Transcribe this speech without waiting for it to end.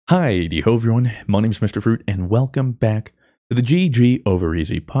Hi-de-ho, everyone. My name is Mr. Fruit, and welcome back to the GG Over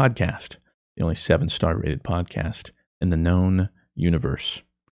Easy podcast, the only 7-star rated podcast in the known universe.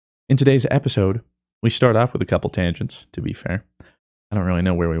 In today's episode, we start off with a couple tangents, to be fair. I don't really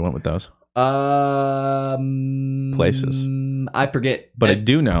know where we went with those. Places. I forget. But I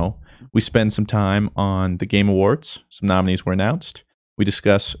do know we spend some time on the Game Awards. Some nominees were announced. We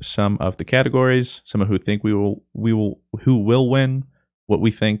discuss some of the categories, some of who think who will win, what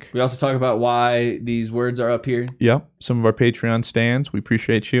we think. We also talk about why these words are up here. Yep. Some of our Patreon stands. We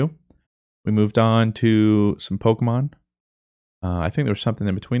appreciate you. We moved on to some Pokemon. I think there was something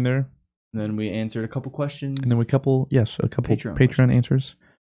in between there. And then we answered a couple questions. And then a couple Patreon answers.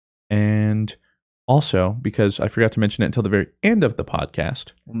 And also, because I forgot to mention it until the very end of the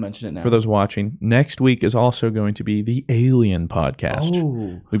podcast. We'll mention it now. For those watching, next week is also going to be the Alien podcast.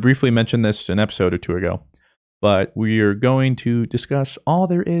 Oh. We briefly mentioned this an episode or two ago. But we are going to discuss all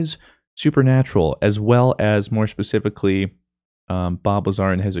there is supernatural, as well as more specifically Bob Lazar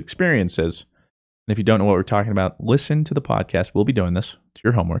and his experiences. And if you don't know what we're talking about, listen to the podcast. We'll be doing this. It's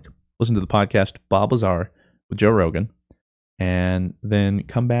your homework. Listen to the podcast Bob Lazar with Joe Rogan. And then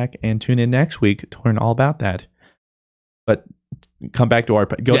come back and tune in next week to learn all about that. But come back to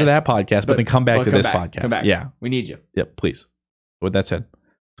to that podcast, but then come back to this podcast. Come back. Yeah. We need you. Yep, please. With that said,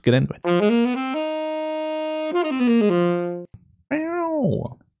 let's get into it.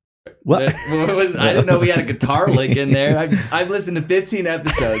 What? I didn't know we had a guitar lick in there. I've listened to 15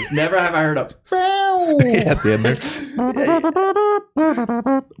 episodes. Never have I heard a at the end there.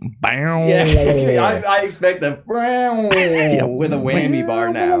 Yeah, I expect a with a whammy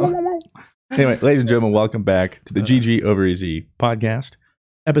bar now. Anyway, ladies and gentlemen, welcome back to the GG Over Easy podcast,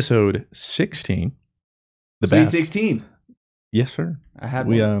 episode 16. The Sweet best. 16. Yes, sir. I had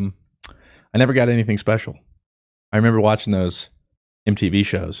one. I never got anything special. I remember watching those MTV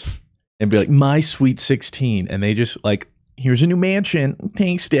shows and be like, my Sweet 16. And they just like, here's a new mansion.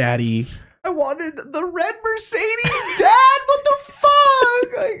 Thanks, Daddy. I wanted the red Mercedes, Dad. What the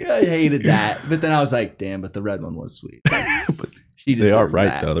fuck? I hated that. But then I was like, damn, but the red one was sweet. But she deserved they are right,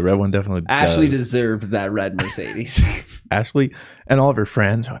 that. though. The red one definitely Ashley does. deserved that red Mercedes. Ashley and all of her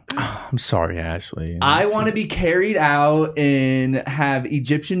friends. Oh, I'm sorry, Ashley. I want to be carried out and have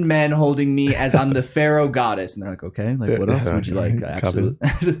Egyptian men holding me as I'm the pharaoh goddess. And they're like, okay, like what else would you like? Absolutely.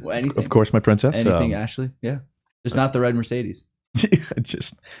 Anything. Of course, my princess. Anything, Ashley. Yeah. Just not the red Mercedes. And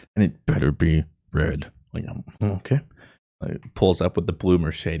it better be red. Like, okay. Like, pulls up with the blue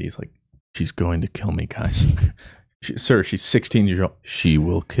Mercedes. Like, she's going to kill me, guys. Sir, she's 16 years old. She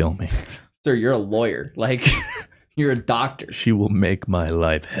will kill me. Sir, you're a lawyer. Like, you're a doctor. She will make my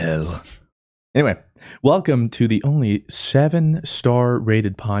life hell. Anyway, welcome to the only 7-star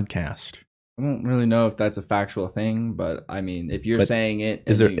rated podcast. I don't really know if that's a factual thing, but I mean, if you're saying it,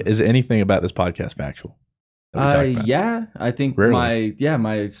 is there anything about this podcast factual? Yeah, I think Rarely.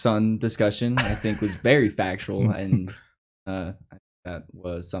 my son discussion I think was very factual, and that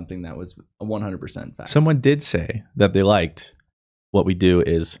was something that was 100% fact. Someone did say that they liked what we do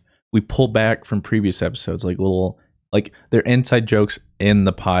is we pull back from previous episodes, like little, like they're inside jokes in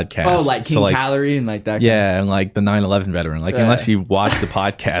the podcast. Oh, like King Calorie and like that. Yeah, and like the 9/11 veteran. Like unless you watch the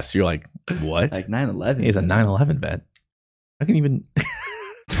podcast, you're like, what? Like 9/11. He's a 9/11 vet. I can even.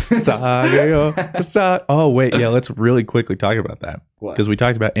 Oh wait, yeah. Let's really quickly talk about that because we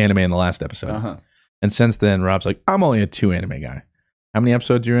talked about anime in the last episode, and since then, Rob's like, I'm only a 2 anime guy. How many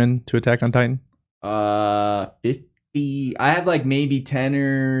episodes you're in to Attack on Titan? 50. I have like maybe 10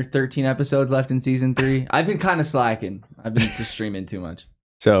 or 13 episodes left in season 3. I've been kind of slacking. I've been just streaming too much.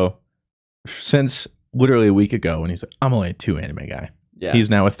 So since literally a week ago, when he's like, I'm only a 2 anime guy. Yeah, he's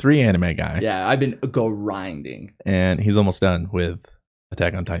now a 3 anime guy. Yeah, I've been grinding, and he's almost done with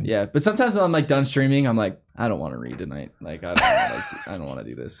Attack on Titan. Yeah, but sometimes when I'm like done streaming, I'm like, I don't want to read tonight. Like I don't want to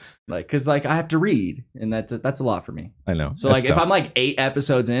do this. Like, cause like I have to read, and that's a lot for me. I know. So like if I'm like 8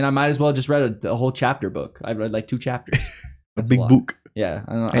 episodes in, I might as well just read a whole chapter book. I've read like 2 chapters. A big book. Yeah,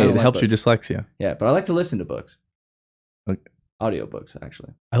 I don't it like helps books. your dyslexia. Yeah, but I like to listen to books. Like, audio books,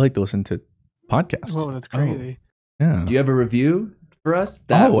 actually. I like to listen to podcasts. Oh, that's crazy. Yeah. Do you have a review for us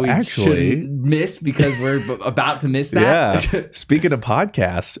that we actually shouldn't miss because we're about to miss that? Yeah. Speaking of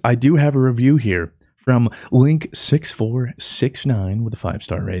podcasts, I do have a review here from Link6469 with a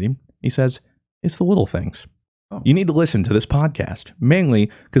 5-star rating. He says, it's the little things. Oh. You need to listen to this podcast, mainly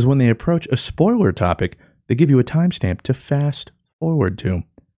because when they approach a spoiler topic, they give you a timestamp to fast forward to.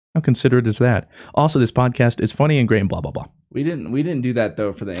 How considerate is that? Also, this podcast is funny and great and blah, blah, blah. We didn't do that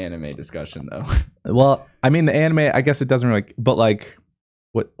though for the anime discussion though. Well, I mean, the anime, I guess it doesn't really, but like,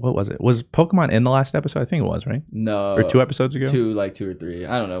 What was it? Was Pokemon in the last episode? I think it was, right? No. Or 2 episodes ago? 2 or 3.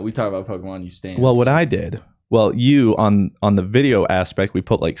 I don't know. We talk about Pokemon, you stand. Well, what I did, you on the video aspect, we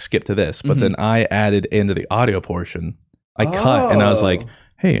put like skip to this, but then I added into the audio portion. I cut and I was like,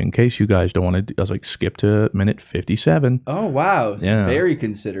 hey, in case you guys don't want to, I was like, skip to minute 57. Oh, wow. Yeah. Very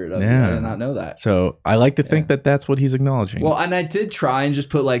considerate of you. I did not know that. So I like to think that that's what he's acknowledging. Well, and I did try and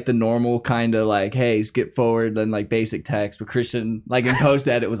just put like the normal kind of like, hey, skip forward, then like basic text. But Christian, like in post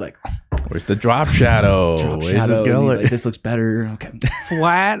edit, was like, where's the drop shadow? Where's this going? Like, this looks better. Okay.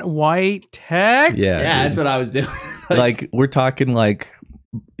 Flat white text? Yeah, that's what I was doing. like we're talking like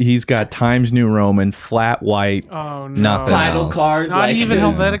he's got Times New Roman, flat white. Oh, no. Nothing Title else. card. Not like, even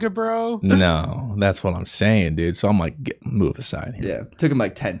Helvetica, bro? No, that's what I'm saying, dude. So I'm like, move aside here. Yeah. Took him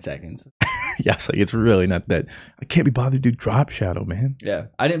like 10 seconds. Yeah, it's like, it's really not that. I can't be bothered to do drop shadow, man. Yeah.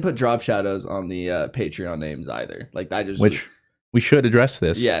 I didn't put drop shadows on the Patreon names either. Like, I just. Which we should address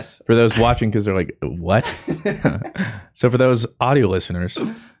this. Yes. For those watching, because they're like, what? So for those audio listeners, you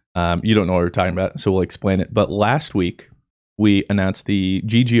don't know what we're talking about, so we'll explain it. But last week, we announced the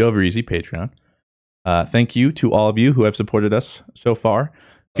GG Over Easy Patreon. Thank you to all of you who have supported us so far.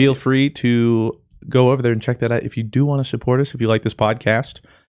 Feel free to go over there and check that out. If you do want to support us, if you like this podcast,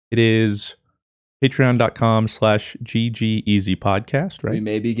 it is patreon.com/GG Easy Podcast, right? We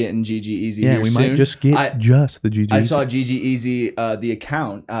may be getting GG Easy. Yeah, here we soon. might just get just the GG I Easy. saw GG Easy, the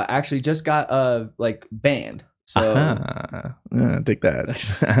account, actually just got like banned. So take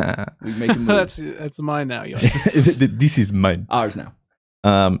that. we make a move. That's mine now, yo. This is mine. Ours now.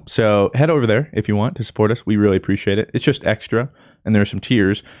 So head over there if you want to support us. We really appreciate it. It's just extra, and there are some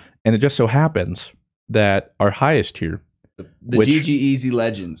tiers. And it just so happens that our highest tier, the GG Easy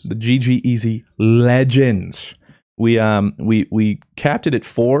Legends, the GG Easy Legends, we capped it at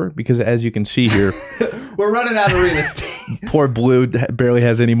 4 because, as you can see here, we're running out of real estate. Poor Blue barely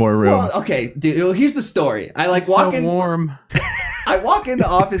has any more room. Well, okay, dude. Well, here's the story. I like walk in. Warm. I walk into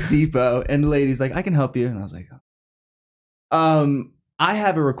Office Depot, and the lady's like, "I can help you," and I was like, I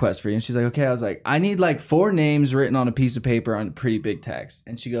have a request for you. And she's like, okay. I was like, I need like 4 names written on a piece of paper on pretty big text.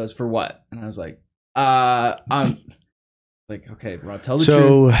 And she goes, for what? And I was like, I'm like, okay, bro, tell the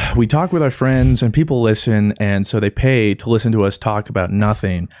truth. So we talk with our friends and people listen. And so they pay to listen to us talk about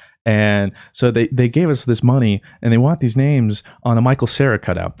nothing. And so they gave us this money and they want these names on a Michael Cera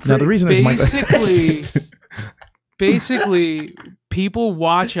cutout. Now, the reason is basically, people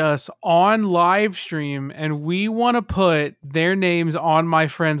watch us on live stream, and we want to put their names on my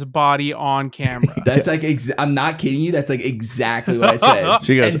friend's body on camera. That's like, I'm not kidding you. That's like exactly what I said.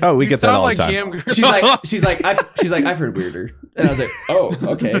 She goes, "Oh, we get that all the time." She's like, I've heard weirder. And I was like, oh,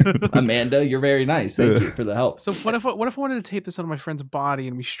 okay, Amanda, you're very nice. Thank you for the help. So what if I wanted to tape this on my friend's body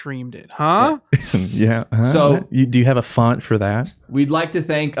and we streamed it, huh? Yeah. So do you have a font for that? We'd like to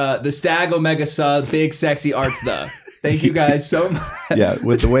thank the Stag Omega Sub, Big Sexy Arts the. Thank you guys so much. Yeah,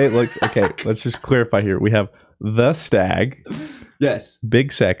 with the way it looks. Okay, let's just clarify here. We have the Stag, yes,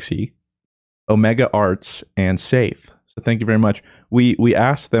 Big Sexy, Omega Arts, and Safe. So thank you very much. We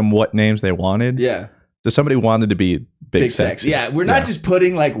asked them what names they wanted. Yeah. So somebody wanted to be Big Sexy. Yeah, we're not just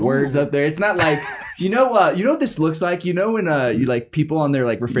putting like words up there. It's not like you know what this looks like. You know when you like people on their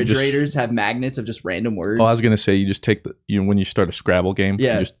like refrigerators have magnets of just random words. Oh, I was gonna say you just take when you start a Scrabble game.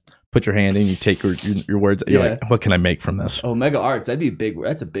 Yeah. You just put your hand in, you take your words. You're like, what can I make from this? Omega Arts, that'd be a big.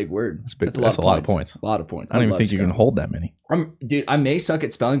 That's a big word. That's a lot of points. A lot of points. I don't even think you can hold that many. Dude, I may suck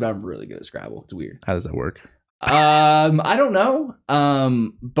at spelling, but I'm really good at Scrabble. It's weird. How does that work? I don't know.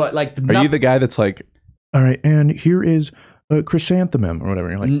 But like, are you the guy that's like, all right, and here is a chrysanthemum or whatever?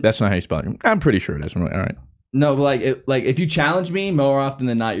 You're like, that's not how you spell it. I'm pretty sure it is. I'm like, all right. No, but like if you challenge me, more often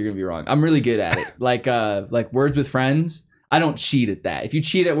than not, you're gonna be wrong. I'm really good at it. Like Words with Friends. I don't cheat at that. If you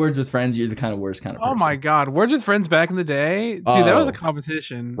cheat at Words with Friends, you're the kind of worst kind of person. Oh my god, Words with Friends back in the day, dude, that was a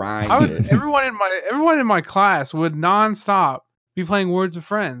competition. Right. Everyone in my class would nonstop be playing Words with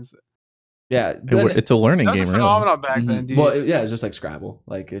Friends. Yeah, it's a learning game. That was a phenomenon back then, dude. Well, it's just like Scrabble.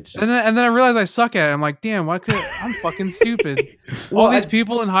 Like it's. Just... And then I realized I suck at it. I'm like, damn, I'm fucking stupid. All these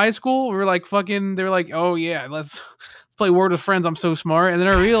people in high school were like fucking. They were like, oh yeah, let's play Word with Friends. I'm so smart. And then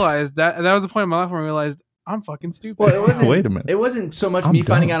I realized that was the point in my life when I realized I'm fucking stupid. Well, it wasn't, wait a minute. It wasn't so much me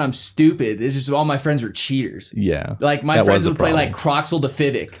finding out I'm stupid. It's just all my friends were cheaters. Yeah. Like my friends would play like Croxel to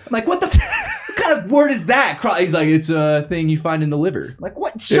Fivic. I'm like, what the. What kind of word is that? He's like, it's a thing you find in the liver. Like,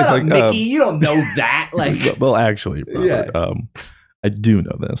 what? Shut up, Mickey. You don't know that. Like, well, actually, Robert, I do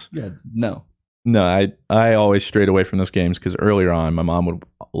know this. Yeah, no. I always strayed away from those games because earlier on, my mom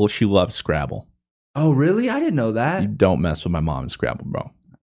she loves Scrabble. Oh, really? I didn't know that. You don't mess with my mom in Scrabble, bro.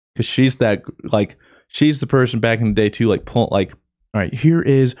 Because she's the person back in the day too, like all right, here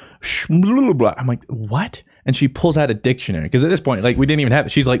is blah, blah, blah. I'm like, what? And she pulls out a dictionary because at this point, like we didn't even have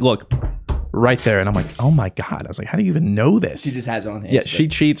it. She's like, look, right there. And I'm like, oh my God. I was like, how do you even know this? She just has it on hand. Yeah, she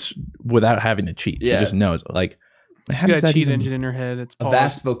cheats without having to cheat. Yeah. She just knows. Like, She's got a cheat engine in her head. It's a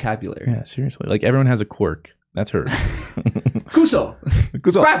vast vocabulary. Yeah, seriously. Like everyone has a quirk. That's her. Kuso.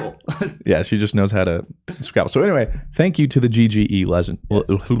 Scrabble. Yeah, she just knows how to Scrabble. So anyway, thank you to the GGE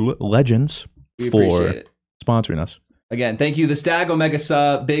legends We for appreciate it. sponsoring us. Again, thank you, the Stag Omega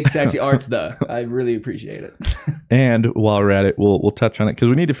Sub, Big Sexy Arts. I really appreciate it. And while we're at it, we'll touch on it because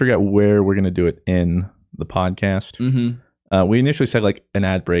we need to figure out where we're going to do it in the podcast. Mm-hmm. We initially said like an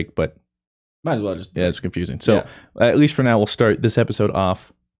ad break, but Might as well just. yeah, it's confusing. So at least for now, we'll start this episode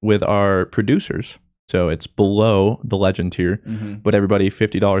off with our producers. So it's below the legend tier, but everybody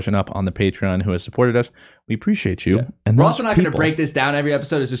 $50 and up on the Patreon who has supported us, we appreciate you. Yeah. And We're those also not going to people- break this down every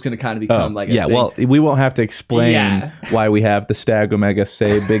episode. It's just going to kind of become like a thing. well, we won't have to explain Yeah. why we have the Stag Omega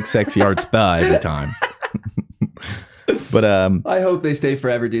say Big Sexy Arts every time. But I hope they stay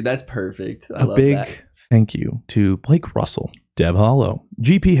forever, dude. That's perfect. I a love big that. thank you to Blake Russell, Deb Hollow,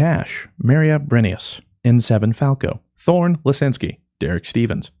 GP Hash, Maria Brenius, N7 Falco, Thorn Lisinski, Derek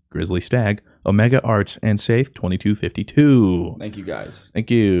Stevens, Grizzly Stag, Omega Arts, and Safe 2252. Thank you, guys. Thank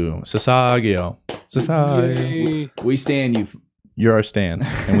you. Sasagio. Yay. We stand you. You're our stand,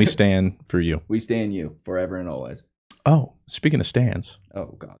 and we stand for you. We stand you forever and always. Oh, speaking of stands,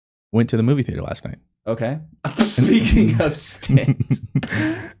 Oh, God. went to the movie theater last night. Okay. Speaking of stands.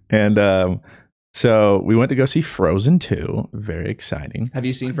 And so we went to go see Frozen 2. Very exciting. Have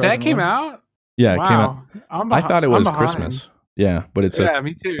you seen Frozen That came 1? out? Yeah, it came out. I'm I thought it was I'm behind. Christmas. Yeah, but it's Yeah,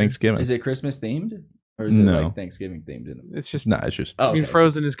 me too. Thanksgiving. Is it Christmas themed? Or is it No. like Thanksgiving themed? It's just. No, it's just Oh, I mean, okay.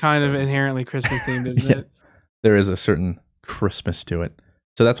 Frozen is kind of inherently Christmas themed, isn't Yeah. it? there is a certain Christmas to it.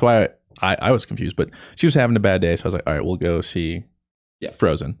 So that's why I was confused. But she was having a bad day, so I was like, all right, we'll go see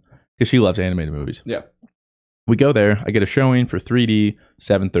Frozen because she loves animated movies. Yeah. We go there. I get a showing for 3D,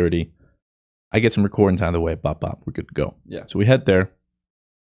 7:30. I get some recordings out of the way. Bop, bop. We're good to go. Yeah. So we head there.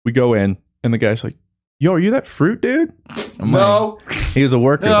 We go in, and the guy's like, yo, are you that fruit dude? I'm No. like, he was a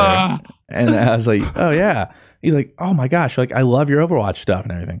worker Ah. there. And I was like, oh, yeah. He's like, oh, my gosh. Like, I love your Overwatch stuff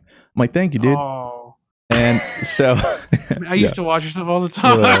and everything. I'm like, thank you, dude. Oh. And so. I used to watch your stuff all the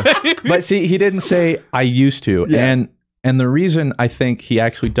time. But see, he didn't say I used to. Yeah. And the reason I think he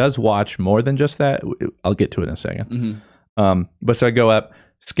actually does watch more than just that, I'll get to it in a second. Mm-hmm. But so I go up,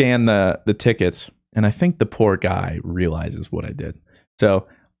 scan the tickets, and I think the poor guy realizes what I did. So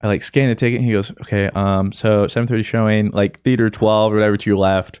I like scan the ticket, and he goes, okay, so 7:30 showing, like theater 12 or whatever to your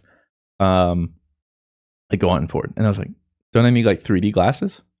left. Like go on forward. And I was like, don't I need like 3D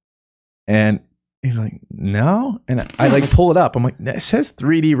glasses? And he's like, no. And I like pull it up. I'm like, it says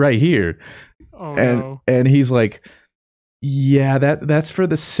 3D right here. Oh, and no. and he's like, yeah, that's for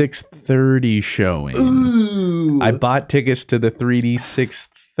the 6:30 showing. Ooh. I bought tickets to the 3D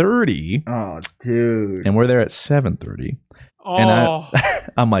 6:30, Oh, dude. and we're there at 7:30. Oh, And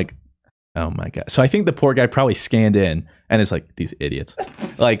I'm like, oh my god. So I think the poor guy probably scanned in and is like, these idiots,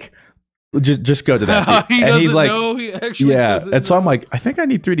 like, just go to that. he and he's doesn't like, know. He actually yeah. doesn't And so I'm know. like, I think I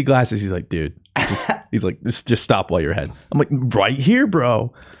need 3D glasses. He's like, dude, he's like, just stop while you're ahead. I'm like, right here,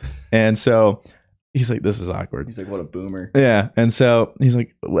 bro. And so he's like, this is awkward. He's like, what a boomer. Yeah, and so he's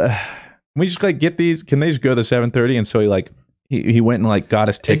like, well, can we just like get these? Can they just go to 7:30? And so he like he went and like got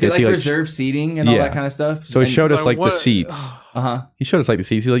us tickets. Is it like he, reserved seating and all Yeah. that kind of stuff? so he showed us like what- the seats. Uh-huh. He showed us like the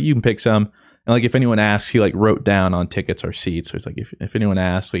seats. He's like, you can pick some. And like if anyone asks, he like wrote down on tickets our seats. So he's like, if anyone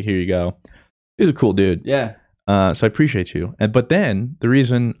asks, like here you go. He's a cool dude. Yeah. So I appreciate you. And but then the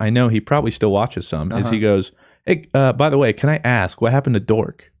reason I know he probably still watches some is he goes, hey, by the way, can I ask what happened to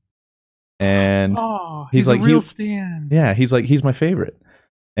Dork? And Oh, he's he's like, a real he- Stan. yeah, he's like, he's my favorite.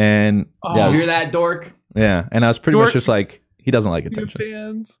 And Oh. yeah, I was- Hear that, dork? yeah, and I was pretty Dork- much just like, he doesn't like Good attention.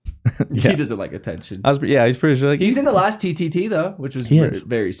 fans. Yeah. He doesn't like attention. He's pretty sure like He's in the last TTT though, which was He is.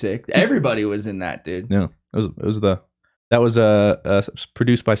 very sick. Everybody was in that, dude. No, that was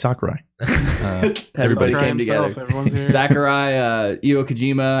produced by Sakurai. Everybody Sakurai came himself, together. Everyone's here. Sakurai, Io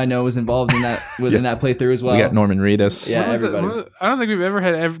Kojima, I know was involved in that within that playthrough as well. We got Norman Reedus. Yeah, When was it- everybody. I don't think we've ever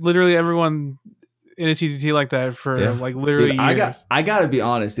had literally everyone in a TTT like that for Yeah. like literally Dude, years. I gotta be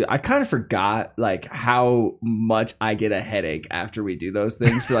honest, dude. I kind of forgot like how much I get a headache after we do those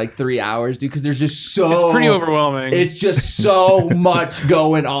things for like 3 hours, dude. Because there's just so It's pretty overwhelming. It's just so much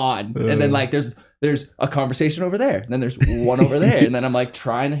going on, and then like there's a conversation over there, and then there's one over there, and then I'm like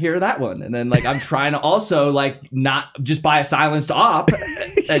trying to hear that one, and then like I'm trying to also like not just buy a silenced op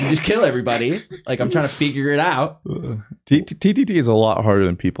and just kill everybody. Like I'm trying to figure it out. TTT is a lot harder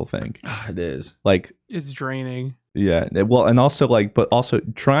than people think. It is. Like It's draining. Yeah. Well, and also like, but also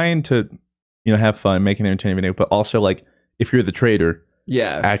trying to, have fun, make an entertaining video, but also like, if you're the trader,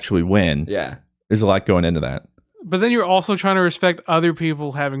 actually win. Yeah. There's a lot going into that. But then you're also trying to respect other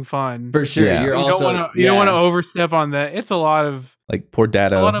people having fun. For sure. Yeah. You're You also don't want to overstep on that. It's a lot of like poor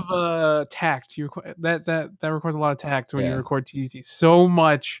data. a lot of tact. That requires a lot of tact when you record TTT. So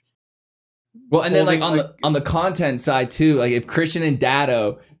much. Well, and then like on the content side too, like if Christian and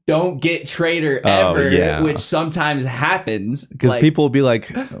Dado don't get trader ever, which sometimes happens, because people will be like,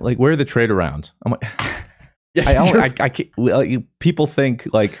 where are the trader rounds? I'm like. I can't, like, people think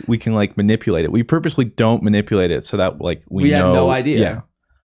like we can like manipulate it. We purposely don't manipulate it so that like we know, have no idea. Yeah,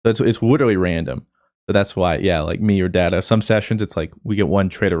 it's literally random. So that's why, like me or Data, some sessions it's like we get one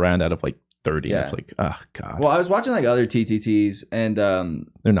trade around out of like 30. Yeah. It's like, oh god. Well, I was watching like other TTTs and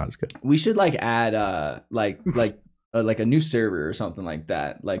they're not as good. We should like add like a new server or something like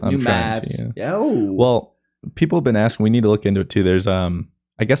that, like new maps. Well, people have been asking. We need to look into it too. There's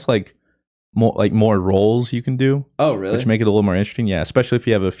I guess like more roles you can do. Oh, really? Which make it a little more interesting. Yeah, especially if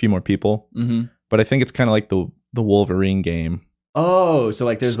you have a few more people. Mm-hmm. But I think it's kind of like the Wolverine game. Oh, so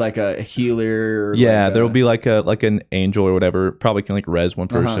like there's like a healer. Or there will be like an angel or whatever. Probably can like res one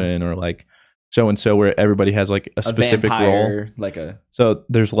person or like so and so where everybody has like a specific vampire, role. So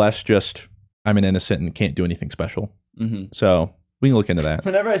there's less just I'm an innocent and can't do anything special. Mm-hmm. So we can look into that.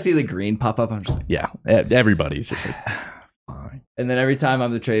 Whenever I see the green pop up, I'm just like, everybody's just like, fine. And then every time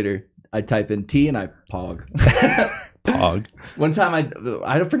I'm the trader, I type in T and I pog. Pog. One time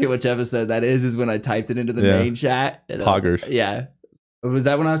I don't forget which episode that is when I typed it into the main chat. Poggers. Was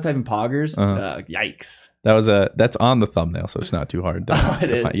that when I was typing poggers? Yikes. That's on the thumbnail, so it's not too hard.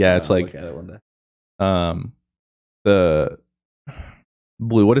 It is. Yeah, it's like look at it one day. The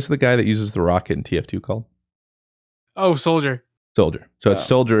Blue. What is the guy that uses the rocket in TF2 called? Oh, Soldier. So it's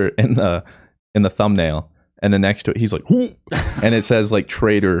Soldier in the thumbnail. And then next to it, he's like, whoo! And it says like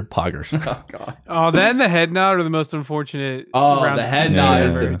trader poggers. Oh god. Oh, that and the head nod are the most unfortunate. Oh, the head nod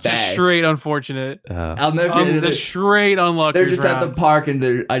is the best. Just straight unfortunate. I'll never forget the straight unlucky. They're just at the park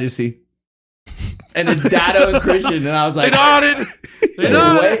and I just see, and it's Dado and Christian, and I was like, they nodded.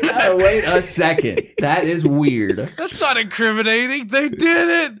 Wait a second. That is weird. That's not incriminating. They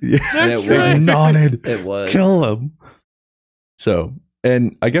did it. Yeah, they nodded. It was. Kill them. So.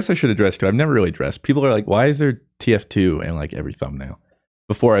 And I guess I should address too. I've never really addressed. People are like, "Why is there TF2 in like every thumbnail?"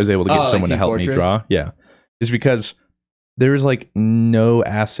 Before I was able to get someone to help me draw, it's because there's like no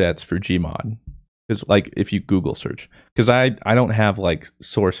assets for Gmod. Because like if you Google search, because I don't have like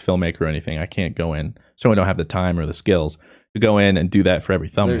Source Filmmaker or anything. I can't go in, so I don't have the time or the skills to go in and do that for every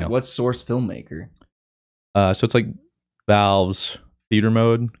thumbnail. What's Source Filmmaker? So it's like Valve's theater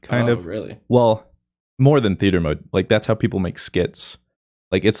mode, kind of. Really? Well, more than theater mode. Like that's how people make skits.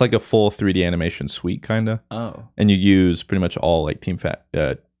 Like it's like a full 3D animation suite, kind of. Oh. And you use pretty much all like Team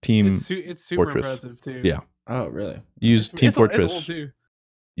It's super Fortress. impressive too. Yeah. Oh, really? Use Team Fortress. It's old too.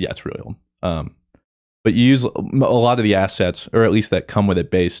 Yeah, it's really old. But you use a lot of the assets, or at least that come with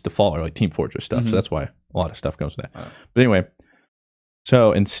it base default, are like Team Fortress stuff. So that's why a lot of stuff goes with that. Oh. But anyway,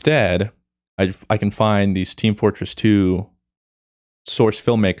 so instead, I can find these Team Fortress 2 Source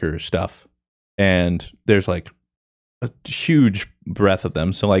Filmmaker stuff, and there's like a huge breadth of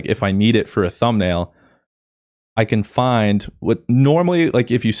them. So like if I need it for a thumbnail, I can find what normally,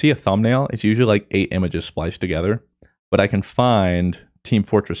 like if you see a thumbnail, it's usually like 8 images spliced together, but I can find Team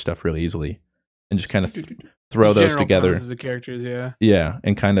Fortress stuff really easily and just kind of throw those together. The characters, yeah,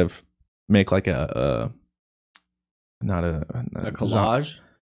 and kind of make like a collage.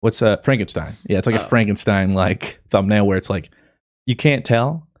 What's Frankenstein? Yeah, it's like a Frankenstein like thumbnail where it's like you can't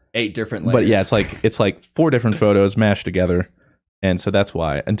tell. 8 different layers. But yeah, it's like 4 different photos mashed together, and so that's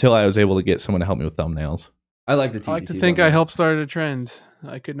why. Until I was able to get someone to help me with thumbnails. I like the TTT. I like to think I helped start a trend.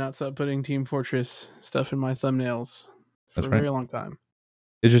 I could not stop putting Team Fortress stuff in my thumbnails for a very long time.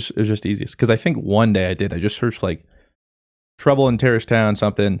 It was just easiest because I think one day I just searched like trouble in Terrace Town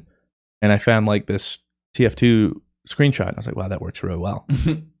something, and I found like this TF2 screenshot. And I was like, wow, that works really well.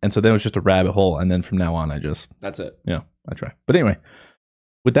 And so then it was just a rabbit hole, and then from now on, that's it. Yeah, I try. But anyway.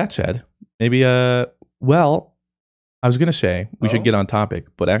 With that said, maybe, I was going to say we should get on topic,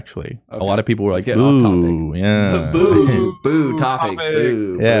 but actually, a lot of people were like, boo, yeah. Boo, topics,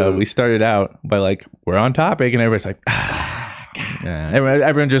 boo. Yeah, we started out by like, we're on topic, and everybody's like, yeah.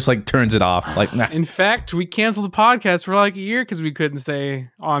 Everyone just like turns it off. Like, nah. In fact, we canceled the podcast for like a year because we couldn't stay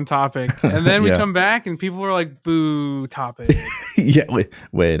on topic. And then we come back, and people were like, boo, topic. Yeah,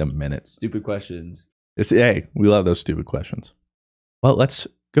 wait a minute. Stupid questions. Hey, we love those stupid questions. Well, let's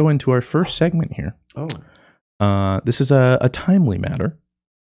go into our first segment here. Oh. This is a timely matter.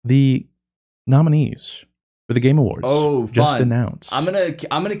 The nominees for the Game Awards. Oh, just fun. announced. I'm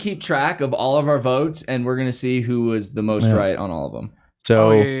gonna keep track of all of our votes, and we're gonna see who was the most right on all of them.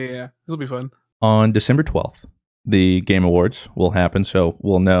 So yeah. This will be fun. on December 12th, the Game Awards will happen, so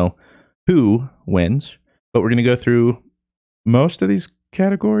we'll know who wins. But we're going to go through most of these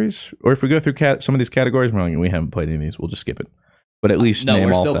categories, or if we go through some of these categories, we haven't played any of these, we'll just skip it. But at least no, name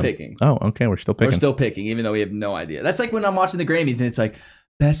we're all still of them. picking. Oh, okay, we're still picking. We're still picking, even though we have no idea. That's like when I'm watching the Grammys and it's like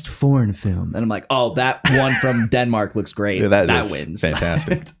best foreign film, and I'm like, oh, that one from Denmark looks great. Yeah, that wins.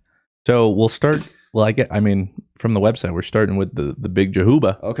 Fantastic. So we'll start. Well, from the website, we're starting with the big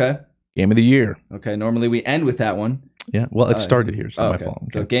Jehuba Okay. Game of the Year. Okay. Normally we end with that one. Yeah. Well, it started here. It's not my fault.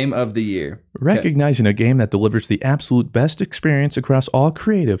 Okay. So Game of the Year. Recognizing a game that delivers the absolute best experience across all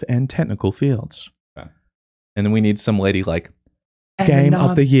creative and technical fields. Okay. And then we need some lady like And Game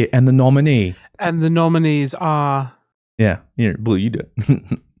of the Year and the nominee. And the nominees are Yeah. Here, Blue, you do it.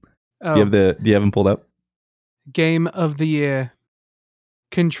 Do you have them pulled up? Game of the Year.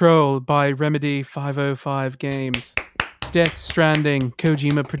 Control by Remedy 505 Games. Death Stranding,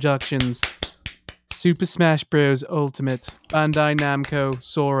 Kojima Productions. Super Smash Bros. Ultimate. Bandai Namco,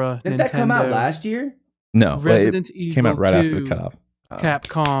 Sora, Didn't Nintendo. that come out last year? No. Resident it Evil came out right 2, after the cutoff.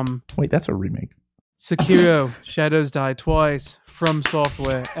 Capcom. Wait, that's a remake. Sekiro, Shadows Die Twice. From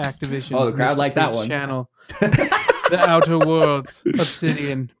Software, Activision. Oh, the crowd Mr. liked that Fruit's one. Channel. The Outer Worlds,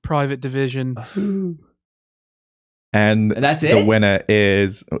 Obsidian, Private Division. And that's the it? winner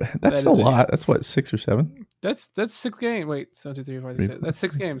is... That's That a is it, lot. yeah. That's what, 6 or 7? That's 6 games. Wait, 1, 2, 3, 4, 5, 6. That's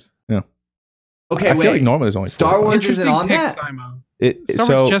 6 games. Yeah. Okay, I wait. feel like normally there's only Star 4 or 5. Wars isn't Interesting on pick, that? Simon.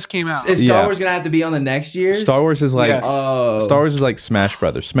 Star Wars just came out. Is Star Yeah. Wars gonna have to be on the next year's? Star Wars is like Yes. Oh. Star Wars is like Smash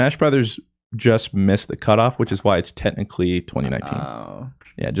Brothers. Smash Brothers just missed the cutoff, which is why it's technically 2019. Oh.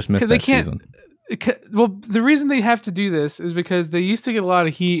 Yeah, just missed 'Cause they that can't- season. Well, the reason they have to do this is because they used to get a lot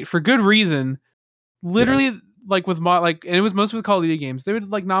of heat for good reason. Literally, like with and it was mostly with Call of Duty games. They would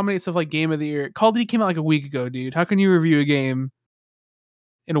like nominate stuff like Game of the Year. Call of Duty came out like a week ago, dude. How can you review a game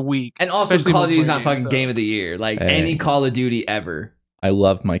in a week? And also, Especially Call of Duty's not multiplayer fucking games, Game of the Year. Like Hey. any Call of Duty ever. I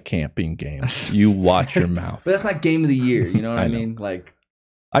love my camping games. You watch your mouth. But that's not Game of the Year. You know what I know. mean? Like,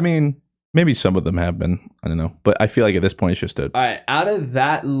 I mean, maybe some of them have been. I don't know. But I feel like at this point, it's just a... all right, out of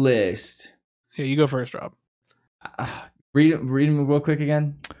that list, Yeah, you go first, Rob. read them real quick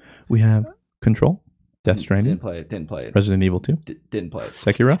again. We have Control, Death Stranding, Didn't play it. Didn't play it. Resident Evil 2, Didn't play it.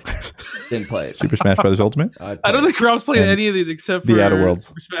 Sekiro, Didn't play it. Super Smash Bros. Ultimate. I don't think Rob's played And any of these except The for Outer Worlds.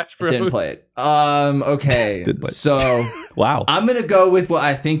 Super Smash Bros. Didn't play it. Okay. Did play it. So Wow. I'm gonna go with what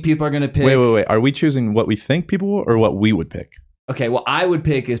I think people are gonna pick. Wait. Are we choosing what we think people will or what we would pick? Okay, what I would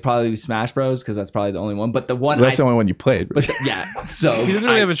pick is probably Smash Bros. Because that's probably the only one. But the one That's the only one you played. yeah. So He doesn't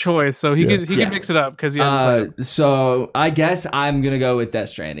really have a choice, so he Yeah. can mix it up because he hasn't played it. So I guess I'm gonna go with Death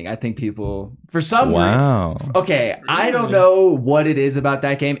Stranding. I think people for some reason. Wow. Okay, I don't know what it is about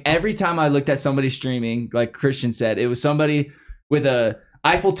that game. Every time I looked at somebody streaming, like Christian said, it was somebody with a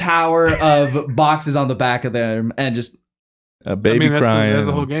Eiffel Tower of boxes on the back of them and just A baby that's crying. that's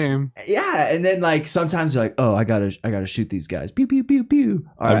the whole game. yeah. And then like sometimes you're like, oh, I gotta shoot these guys. Pew pew pew pew.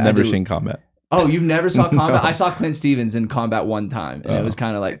 All right, I've I never do- seen combat. Oh, you've never saw combat? No. I saw Clint Stevens in combat one time, and it was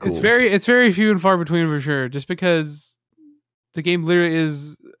kind of like cool. It's very few and far between for sure. Just because the game literally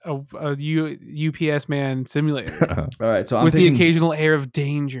is a UPS man simulator All right, so I'm with picking, the occasional air of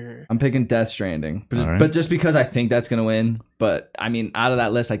danger. I'm picking Death Stranding, All right. but just because I think that's gonna win. But I mean, out of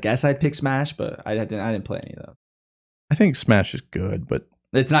that list, I guess I'd pick Smash, but I didn't play any of those. I think Smash is good, but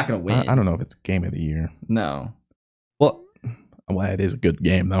It's not gonna win. I don't know if it's Game of the Year. No. Well, it is a good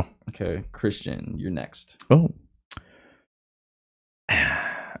game, though. Okay, Christian, you're next. Oh.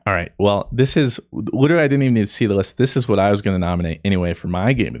 All right. Well, this is literally, I didn't even need to see the list. This is what I was going to nominate anyway for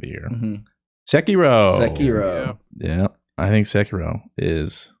my Game of the Year. Mhm. Sekiro. Sekiro. Yeah. I think Sekiro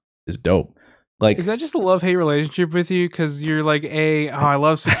is dope. Like, Is that just a love-hate relationship with you? Because you're like, I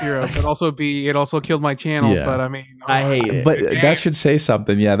love Sekiro, but also B, it also killed my channel. Yeah. But I mean, I hate it. but Damn. that should say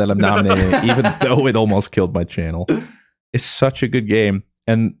something, yeah, that I'm nominating it, even though it almost killed my channel. It's such a good game.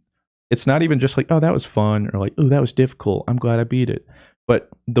 And it's not even just like, oh, that was fun, or like, oh, that was difficult. I'm glad I beat it. But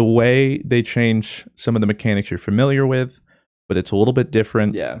the way they change some of the mechanics you're familiar with, but it's a little bit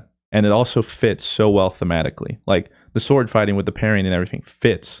different. Yeah. And it also fits so well thematically. Like the sword fighting with the parrying and everything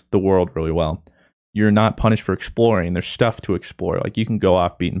fits the world really well. You're not punished for exploring. There's stuff to explore. Like you can go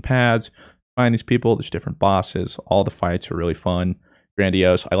off beaten paths, find these people. There's different bosses. All the fights are really fun,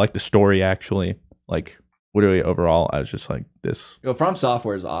 grandiose. I like the story actually. Like literally overall, I was just like, this. From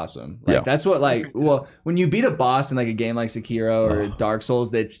Software is awesome. Like Yeah. that's what well, when you beat a boss in like a game like Sekiro or Dark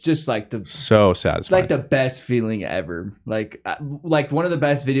Souls, it's just like So satisfying. like the best feeling ever. Like one of the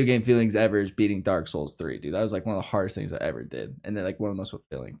best video game feelings ever is beating Dark Souls 3, dude. That was like one of the hardest things I ever did, and then like one of the most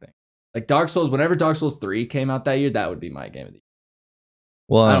fulfilling things. Like Dark Souls, whenever Dark Souls 3 came out that year, that would be my game of the year.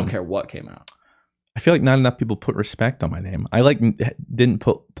 Well, I don't care what came out. I feel like not enough people put respect on my name. I like didn't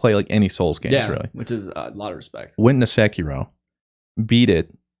play like any Souls games really, which is a lot of respect. Went into Sekiro, beat it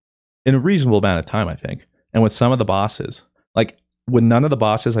in a reasonable amount of time, I think. And with some of the bosses, like with none of the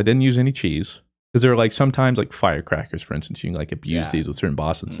bosses, I didn't use any cheese because there are like sometimes like firecrackers, for instance, you can like abuse these with certain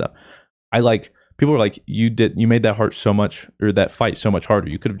bosses and stuff. I like people were like, you made that heart so much or that fight so much harder.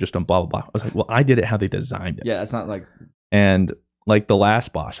 You could have just done blah blah blah. I was like, well, I did it how they designed it. Yeah, it's not like and like the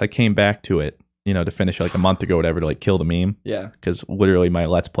last boss, I came back to it. To finish like a month ago, whatever, to like kill the meme. Yeah. Because literally my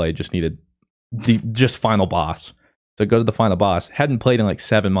Let's Play just needed the final boss. So go to the final boss. Hadn't played in like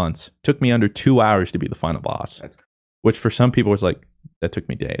 7 months. Took me under 2 hours to be the final boss. That's which for some people was like, that took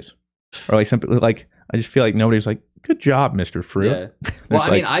me days. Or like some people, like, I just feel like nobody's like, good job, Mr. Fruit. Yeah. Well, I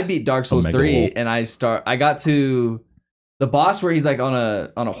mean, I beat Dark Souls 3 and I got to the boss where he's like on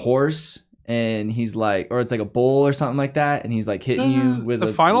a horse. And he's like, or it's like a bull or something like that, and he's like hitting you with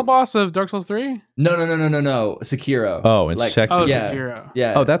the final boss of Dark Souls 3? No, Sekiro. Oh, it's like, Sekiro. Yeah, Sekiro.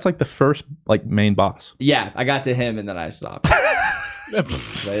 Yeah. Oh, that's like the first like main boss. Yeah, I got to him and then I stopped.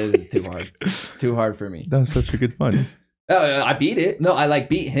 It is too hard. Too hard for me. That was such a good fun. I beat it. No, I like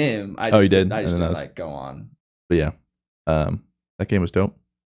beat him. You did? I just didn't like go on. But yeah, that game was dope.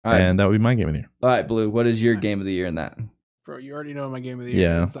 All right. And that would be my game of the year. All right, Blue. What is your game of the year in that? Bro, you already know my game of the year.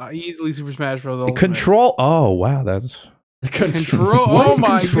 Yeah. It's easily Super Smash Bros. Ultimate. Control. Oh, wow. That's... Control. Oh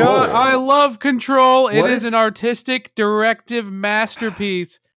my god. I love Control. It is an artistic directive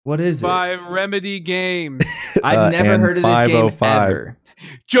masterpiece. What is it? By Remedy Games. I've never heard of this game ever.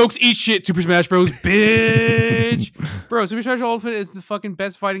 Jokes, eat shit, Super Smash Bros. Bitch. Bro, Super Smash Bros. Ultimate is the fucking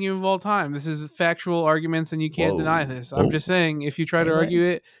best fighting game of all time. This is factual arguments and you can't deny this. I'm just saying, if you try to argue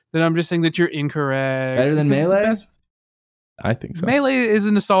it, then I'm just saying that you're incorrect. Better than Melee? I think so. Melee is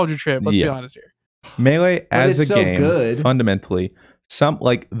a nostalgia trip. Let's be honest here. Melee as a game, good. Fundamentally, some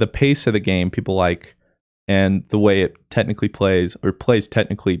like the pace of the game people like, and the way it technically plays or plays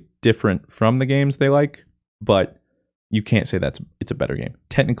technically different from the games they like. But you can't say it's a better game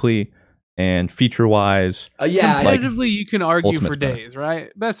technically and feature wise. Competitively, you can argue for days,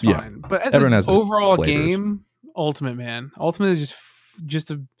 right? That's fine. Yeah. But as an overall game, Ultimate, man, Ultimate is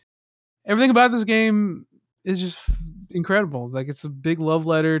just everything about this game is just incredible. Like, it's a big love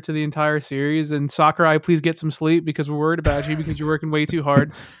letter to the entire series. And Sakurai, please get some sleep because we're worried about you because you're working way too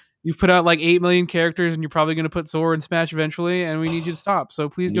hard. You've put out like 8 million characters and you're probably going to put Sora in Smash eventually, and we need you to stop. So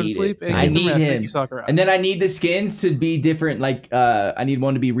please go to sleep and get some rest. Thank you, Sakurai. And then I need the skins to be different. Like, I need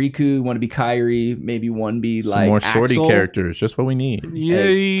one to be Riku, one to be Kairi, maybe one be some like more Axel. Swordy characters. Just what we need.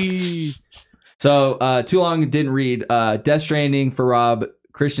 Yay! So too long didn't read. Death Stranding for Rob,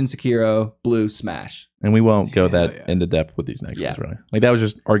 Christian Sekiro, Blue Smash. And we won't go into depth with these next ones, really. Like, that was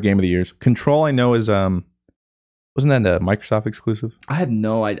just our game of the years. Control, I know, is wasn't that a Microsoft exclusive? I have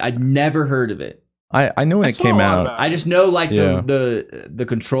no idea. I'd never heard of it. I know when it came out. I just know like the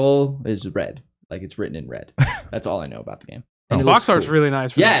control is red. Like, it's written in red. That's all I know about the game. And the box art's really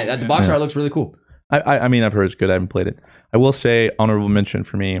nice. Yeah, the box art looks really cool. I mean, I've heard it's good. I haven't played it. I will say honorable mention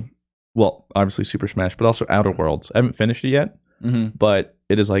for me. Well, obviously Super Smash, but also Outer Worlds. I haven't finished it yet, but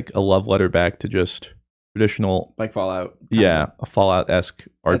it is like a love letter back to just traditional, like Fallout. A Fallout-esque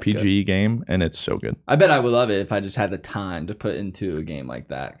RPG game, and it's so good. I bet I would love it if I just had the time to put into a game like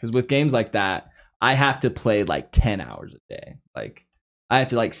that. Because with games like that, I have to play like 10 hours a day. Like, I have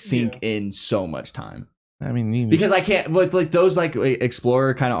to like sink in so much time. I mean, because I can't like those like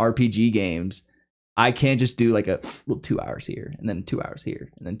explorer kind of RPG games. I can't just do like a 2 hours here and then 2 hours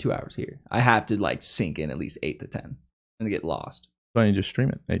here and then 2 hours here. I have to like sink in at least 8 to 10 and get lost. Why don't you just stream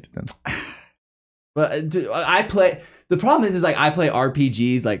it 8 to 10? But I play. The problem is like I play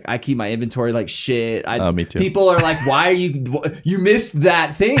RPGs. Like, I keep my inventory like shit. Me too. People are like, "Why are you missed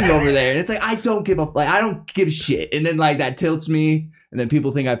that thing over there?" And it's like, I don't give a shit. And then like that tilts me. And then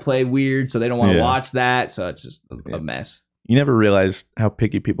people think I play weird, so they don't want to watch that. So it's just a mess. You never realize how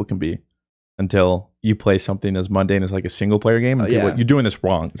picky people can be until you play something as mundane as like a single player game. And you're doing this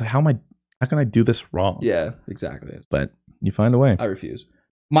wrong. It's like, how can I do this wrong? Yeah, exactly. But you find a way. I refuse.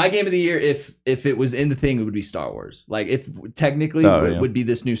 My game of the year, if it was in the thing, it would be Star Wars. Like, if technically it would be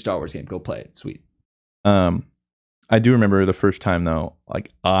this new Star Wars game. Go play it. Sweet. I do remember the first time though,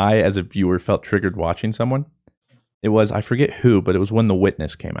 like I as a viewer felt triggered watching someone. It was, I forget who, but it was when The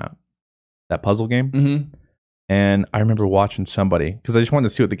Witness came out. that puzzle game. Mm-hmm. And I remember watching somebody, because I just wanted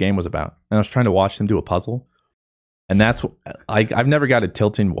to see what the game was about. And I was trying to watch them do a puzzle. And that's I've never got a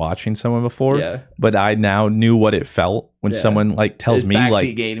tilting watching someone before, Yeah. but I now knew what it felt when someone like tells His me backseat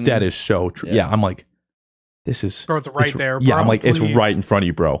like gaming. that is so true. Yeah, I'm like, this is Bro, it's right there, bro. Yeah, I'm like, please. it's right in front of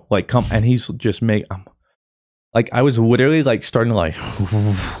you, bro. Like, come, and he's just like, I was literally like starting to like,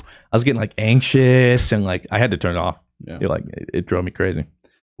 I was getting like anxious and like I had to turn it off. Yeah. It drove me crazy.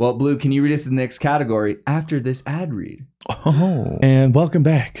 Well, Blue, can you read us the next category after this ad read? Oh. And welcome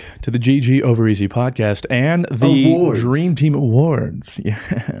back to the GG Over Easy podcast and the Awards. Dream Team Awards.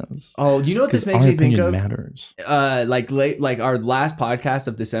 Yes. Oh, you know what this 'Cause makes our me think opinion of? matters. Like our last podcast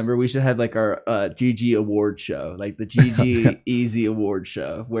of December, we should have like our GG award show, like the GG Easy award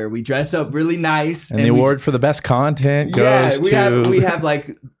show, where we dress up really nice. And the award for the best content goes we to... we have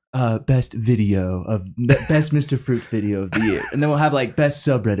like best video of best Mr. Fruit video of the year, and then we'll have like best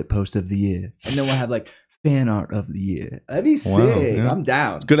subreddit post of the year, and then we'll have like fan art of the year. That'd be sick. Yeah. I'm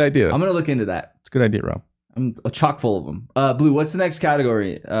down. It's a good idea. I'm gonna look into that. It's a good idea, Rob. I'm chock full of them. Blue, what's the next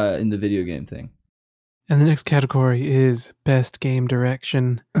category in the video game thing? And the next category is best game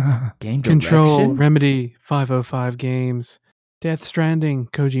direction. Game Control, direction? Remedy, 505 Games, Death Stranding,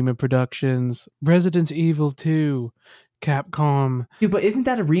 Kojima Productions, Resident Evil 2, Capcom, Dude, but isn't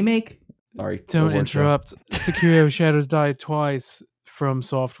that a remake? Sorry. Don't award show. Interrupt, Sekiro Shadows Die Twice, From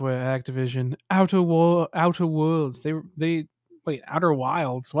Software, Activision, Outer Worlds. They wait, Outer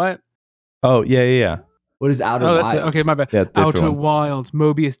Wilds. What? Oh, yeah. What is Outer Oh, Wilds? that's it. Okay, my bad. Yeah, different Outer one. Wilds,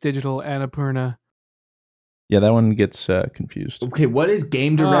 Mobius Digital, Annapurna. Yeah, that one gets confused. Okay, what is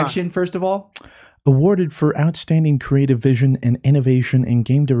game direction, first of all? Awarded for outstanding creative vision and innovation in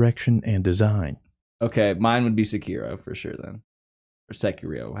game direction and design. Okay, mine would be Sekiro for sure then. Or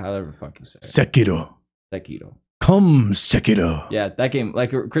Sekiro, however the fuck you say it. Sekiro. Sekiro. Come, Sekiro. Yeah, that game,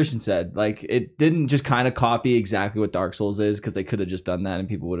 like Christian said, like it didn't just kind of copy exactly what Dark Souls is, because they could have just done that and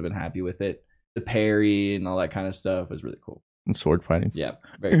people would have been happy with it. The parry and all that kind of stuff was really cool. And sword fighting. Yeah,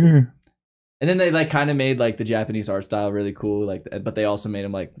 very cool. And then they like kind of made like the Japanese art style really cool, like, but they also made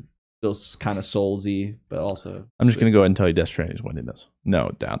them like still kind of soulsy, but also. I'm just going to go ahead and tell you Death Stranding is winning this.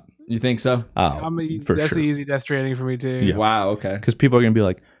 No doubt. You think so? Oh, for That's sure. the easy Death Stranding for me too. Yeah. Wow. Okay. Because people are going to be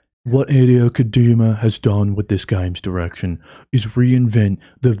like, what Hideo Kojima has done with this game's direction is reinvent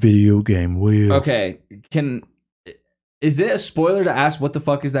the video game wheel. Okay. Is it a spoiler to ask what the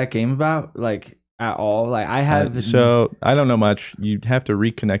fuck is that game about? Like at all? Like I have. So I don't know much. You'd have to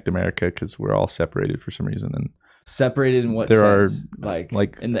reconnect America because we're all separated for some reason. And separated in what there sense? are,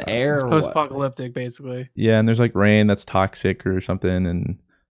 like in the air It's or what? post-apocalyptic, basically. yeah, and there's like rain that's toxic or something. And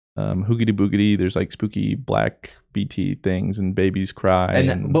hoogity boogity, there's like spooky black BT things and babies cry.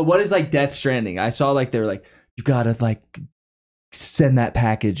 And but what is like Death Stranding? I saw like they were like, you gotta like send that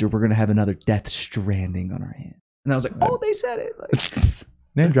package or we're gonna have another Death Stranding on our hands. And I was like, oh, they said it. Like,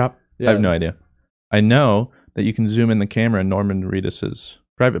 name drop. yeah. I have no idea. I know that you can zoom in the camera in Norman Reedus's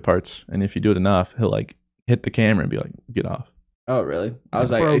private parts, and if you do it enough, he'll like hit the camera and be like, "Get off, Oh, really? I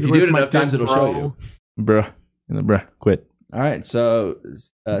was like, Bro, if get you away do it from my enough times, dick, it'll show you. bruh." And the bruh, quit. All right, so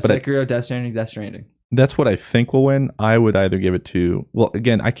Sekiro, Death Stranding, Death Stranding. That's what I think will win. I would either give it to. Well,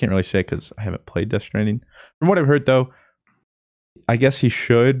 again, I can't really say because I haven't played Death Stranding. From what I've heard, though, I guess he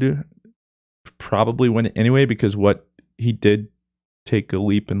should probably win it anyway because what he did take a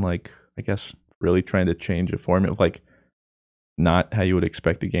leap in, like, I guess, really trying to change a format of like not how you would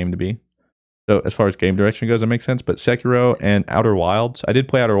expect a game to be. So as far as game direction goes, that makes sense. But Sekiro and Outer Wilds, I did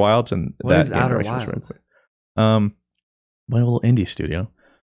play Outer Wilds, and What that is game Outer direction was Wilds? really cool. My little indie studio,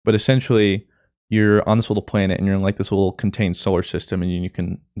 but essentially you're on this little planet and you're in like this little contained solar system, and you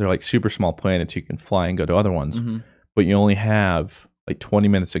can they're like super small planets. You can fly and go to other ones, Mm-hmm. but you only have like 20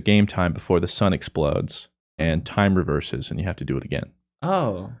 minutes of game time before the sun explodes and time reverses, and you have to do it again.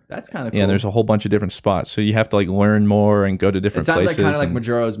 Oh, that's kind of cool. Yeah, there's a whole bunch of different spots, so you have to like learn more and go to It different sounds places. like kind of like and-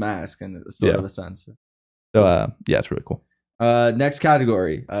 Majora's Mask and the Sword Yeah. of the Sun. So. So yeah, it's really cool. Next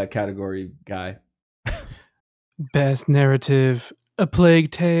category, category guy. Best narrative: A Plague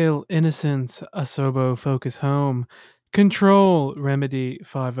Tale, Innocence, Asobo, Focus Home, Control, Remedy,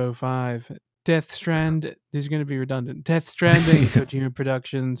 505, Death Strand. These are going to be redundant. Death Stranding, Kojima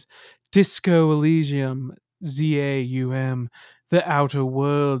Productions, Disco Elysium, ZAUM, The Outer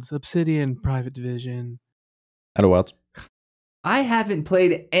Worlds, Obsidian, Private Division. Outer Wilds. I haven't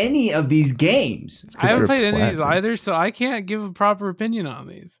played any of these games. I haven't you're played any of these platinum. either, so I can't give a proper opinion on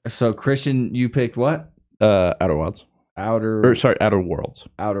these. So Christian, you picked what? Outer Wilds. Outer Worlds.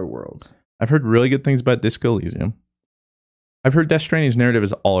 Outer Worlds. I've heard really good things about Disco Elysium. I've heard Death Stranding's narrative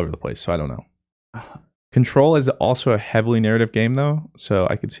is all over the place, so I don't know. Control is also a heavily narrative game, though, so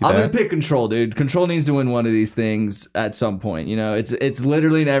I could see I'm that. gonna pick Control, dude. Control needs to win one of these things at some point. You know, it's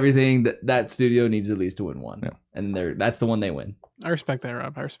literally in everything that studio needs at least to win one, and that's the one they win. I respect that,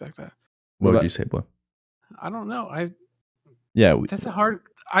 Rob. I respect that. What would you say, Blue? I don't know. That's a hard.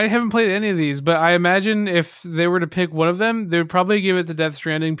 I haven't played any of these, but I imagine if they were to pick one of them, they would probably give it to Death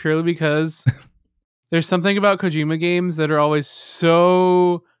Stranding purely because there's something about Kojima games that are always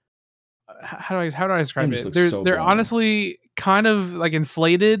so. How do I describe it? They're honestly kind of like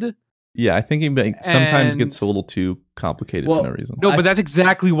inflated. Yeah, I think it sometimes gets a little too complicated for no reason. No, but that's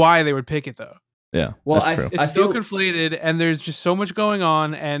exactly why they would pick it, though. Yeah, well, that's true. It's so conflated, and there's just so much going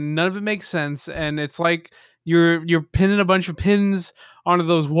on, and none of it makes sense. And it's like you're pinning a bunch of pins onto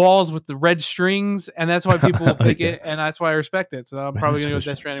those walls with the red strings, and that's why people will pick it, and that's why I respect it. So I'm probably gonna go with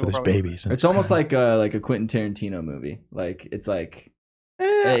Death Stranding. There's babies. It's almost like a Quentin Tarantino movie. Like it's like.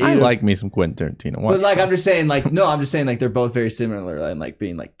 I like me some Quentin Tarantino. But like I'm just saying like they're both very similar and like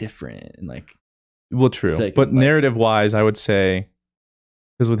being like different and like true. But narrative wise, I would say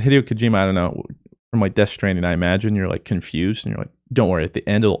because with Hideo Kojima, I don't know, from like Death Stranding, I imagine you're like confused and you're like, don't worry, at the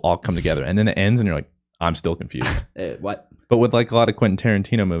end it'll all come together. And then it ends and you're like, I'm still confused. What? But with like a lot of Quentin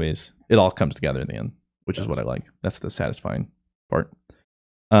Tarantino movies, it all comes together in the end, which is what I like. That's the satisfying part.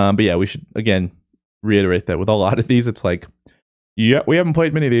 But yeah, we should again reiterate that with a lot of these, it's like, yeah, we haven't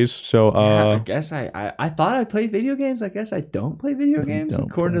played many of these, so I guess I thought I played video games. I guess I don't play video games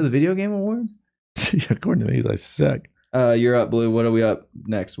according to the Video Game Awards. Yeah, according to these, I suck. You're up, Blue. What are we up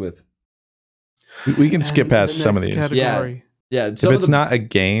next with? We can skip past some of these. Category. Yeah. If it's not a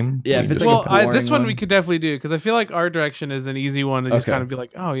game, if it's like this one we could definitely do because I feel like art direction is an easy one to just kind of be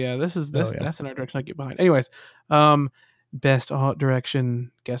like, oh yeah, that's an art direction I get behind. Anyways, best art direction.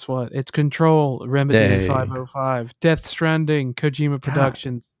 Guess what? It's Control, Remedy 505, Death Stranding, Kojima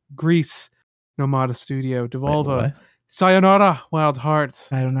Productions, Grease, Nomada Studio, Devolver, Sayonara, Wild Hearts,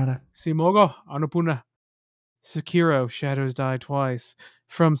 Sayonara, Simogo, Annapurna, Sekiro, Shadows Die Twice,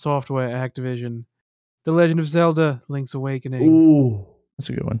 From Software, Activision, The Legend of Zelda, Link's Awakening. Ooh, that's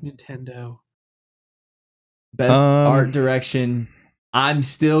a good one. Nintendo. Best art direction. I'm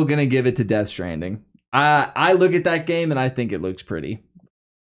still gonna give it to Death Stranding. I look at that game and I think it looks pretty,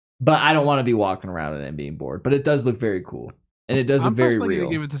 but I don't want to be walking around in it and being bored. But it does look very cool, and it does look very real. I'm gonna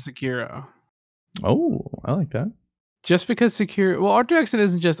give it to Sekiro. Oh, I like that. Just because Sekiro, art direction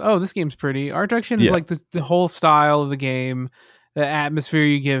isn't just this game's pretty. Art direction is like the whole style of the game, the atmosphere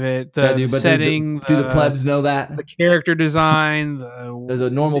you give it, the setting. Do the plebs know that? The character design. There's a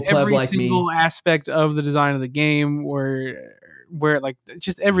normal pleb like me. Every single aspect of the design of the game where like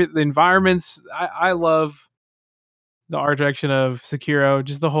just the environments. I love the art direction of Sekiro.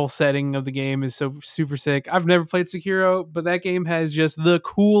 Just the whole setting of the game is so super sick. I've never played Sekiro, but that game has just the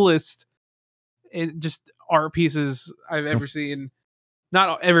coolest just art pieces I've ever seen.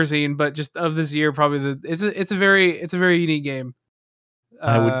 Not ever seen, but just of this year, probably it's a very unique game.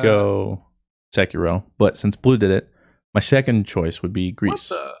 I would go Sekiro, but since Blue did it, my second choice would be Grease.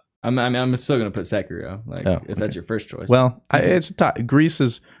 I'm still gonna put Sekiro. If that's your first choice. Well, Grease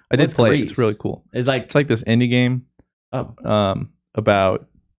is. I did play it. It's really cool. It's like this indie game. About.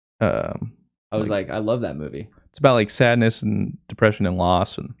 I was I love that movie. It's about like sadness and depression and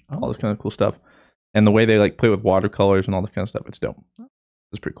loss and all this kind of cool stuff, and the way they like play with watercolors and all this kind of stuff. It's dope.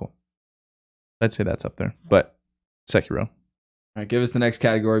 It's pretty cool. I'd say that's up there, but Sekiro. All right, give us the next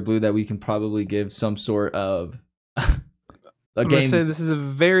category, Blue, that we can probably give some sort of. I'm gonna say this is a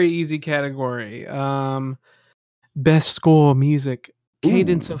very easy category. Best score music,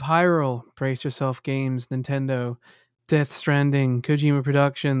 Cadence of Hyrule, Brace Yourself Games, Nintendo, Death Stranding, Kojima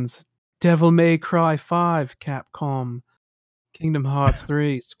Productions, Devil May Cry 5, Capcom, Kingdom Hearts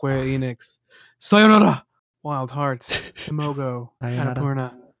 3, Square Enix, Sayonara, Wild Hearts, Simogo,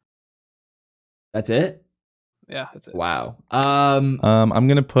 Annapurna. That's it? Yeah, that's it. Wow. I'm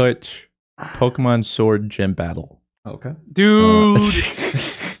gonna put Pokemon Sword Gym Battle. Okay. Dude.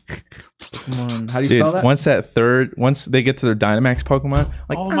 Come on. How do you spell that? Once they get to their Dynamax Pokemon,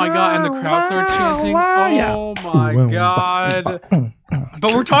 like, oh my god, and the crowd starts chanting. Oh my god.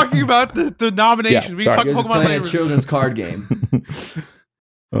 But we're talking about the nomination. We talk Pokemon playing a children's card game.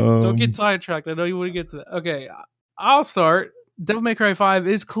 Don't get sidetracked. I know you want to get to that. Okay, I'll start. Devil May Cry 5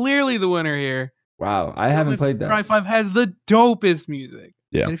 is clearly the winner here. Wow, I haven't played that. Devil May Cry 5 has the dopest music.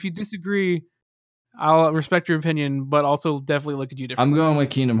 Yeah. And if you disagree, I'll respect your opinion, but also definitely look at you differently. I'm going with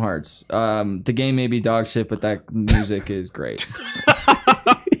Kingdom Hearts. The game may be dog shit, but that music is great.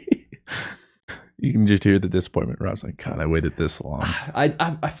 You can just hear the disappointment. Rob's like, God, I waited this long.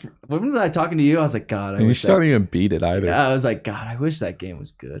 When was I talking to you? I was like, God, And you still didn't even beat it either. Yeah, I was like, God, I wish that game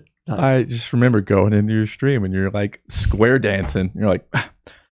was good. I just remember going into your stream and you're like square dancing. You're like,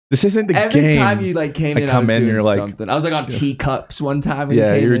 this isn't the game. Every time you like came in, I was doing you're like, something. I was like on teacups one time. When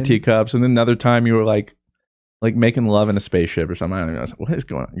you were teacups, and then another time you were like making love in a spaceship or something. I don't know. I was like, what is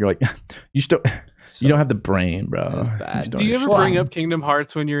going on? You're like, you don't have the brain, bro. Do you ever bring up Kingdom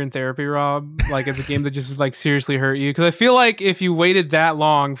Hearts when you're in therapy, Rob? Like it's a game that just like seriously hurt you? Because I feel like if you waited that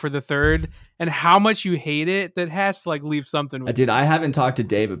long for the third and how much you hate it, that has to like leave something with I haven't talked to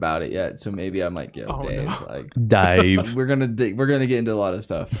Dave about it yet, so maybe I might get Dave. No. Like Dave. we're gonna get into a lot of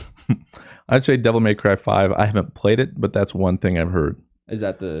stuff. I'd say Devil May Cry 5. I haven't played it, but that's one thing I've heard. Is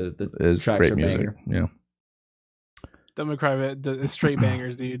that the tracks great are music? banger? Yeah. Devil May Cry, the straight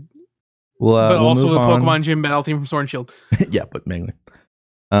bangers, dude. Well, but also the on. Pokemon Gym battle theme from Sword and Shield. Yeah, but mainly.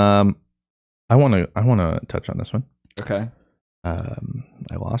 I want to touch on this one. Okay.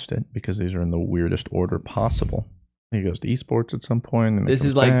 I lost it because these are in the weirdest order possible. He goes to esports at some point. And this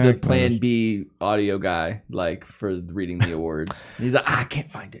is like the Plan B audio guy, like for reading the awards. He's like, I can't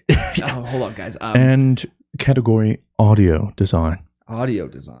find it. Oh, hold on, guys. And category audio design. Audio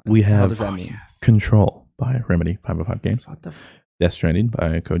design. We have How does that mean? Control by Remedy 505 Games. What the? Death Stranding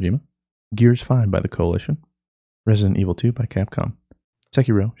by Kojima. Gears 5 by the Coalition. Resident Evil 2 by Capcom.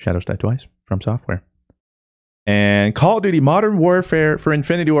 Sekiro: Shadows Die Twice from Software. And Call of Duty Modern Warfare for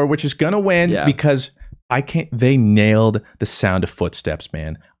Infinity War, which is gonna win because they nailed the sound of footsteps,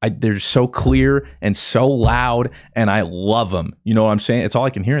 man. They're so clear and so loud, and I love them. You know what I'm saying? It's all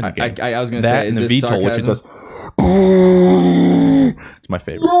I can hear in the game. I was gonna that say, and is the this VTOL, which it does. It's my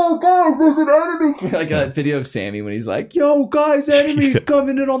favorite. Yo, guys, there's an enemy. Like a video of Sammy when he's like, "Yo, guys, enemies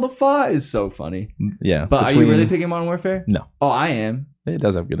coming in on the fire." It's so funny. Yeah, but are you really picking Modern Warfare? No. Oh, I am. It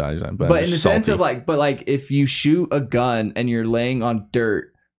does have good audio design, but in the sense of like, if you shoot a gun and you're laying on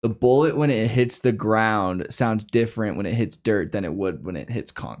dirt, the bullet when it hits the ground sounds different when it hits dirt than it would when it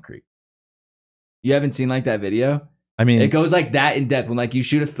hits concrete. You haven't seen like that video? I mean, it goes like that in depth when like you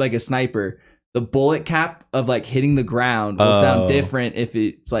shoot like a sniper. The bullet cap of like hitting the ground will sound different if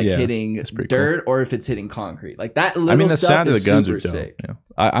it's like hitting dirt or if it's hitting concrete. Like that little. I mean, the sound of the guns are sick. Yeah.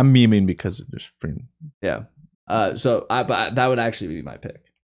 I'm memeing because it just freaking. Yeah. But that would actually be my pick.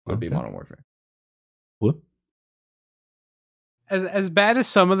 Would be Modern Warfare. What? As bad as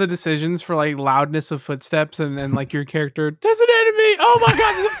some of the decisions for like loudness of footsteps and like your character, there's an enemy. Oh my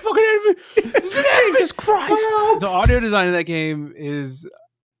god, there's a fucking enemy. There's an enemy. Jesus Christ. The audio design of that game is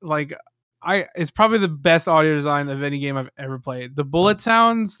like. It's probably the best audio design of any game I've ever played. The bullet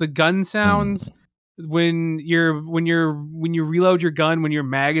sounds, the gun sounds, when you reload your gun when your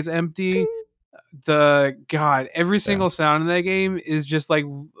mag is empty. Every single sound in that game is just like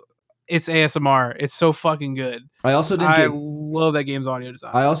it's ASMR. It's so fucking good. I love that game's audio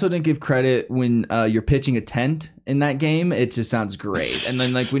design. I also didn't give credit when you're pitching a tent in that game. It just sounds great. And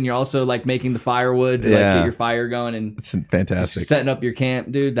then like when you're also like making the firewood to like get your fire going and it's fantastic. Setting up your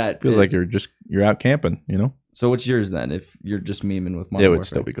camp, dude. That feels like you're out camping, you know? So what's yours then? If you're just memeing with Modern Warfare? It would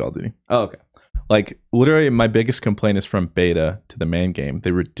still be Call of Duty. Oh, okay. Like literally, my biggest complaint is from beta to the main game.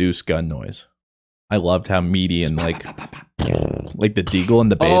 They reduced gun noise. I loved how meaty and like the deagle in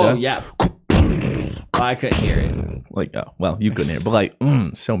the beta. Oh yeah. I couldn't hear it. Like, oh well, you couldn't hear it, but like,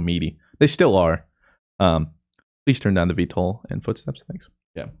 so meaty. They still are. Please turn down the VTOL and footsteps. Thanks.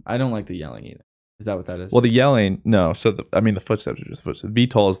 Yeah, I don't like the yelling either. Is that what that is? Well, the yelling, no. So the footsteps are just footsteps.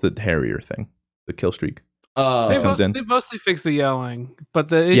 VTOL is the Harrier thing, the kill streak. They mostly fixed the yelling, but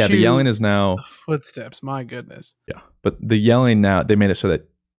the issue, the yelling is now footsteps. My goodness. Yeah, but the yelling now they made it so that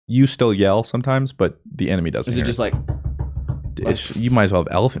you still yell sometimes, but the enemy doesn't. Is it just like you might as well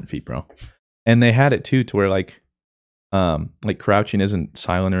have elephant feet, bro. And they had it too to where like crouching isn't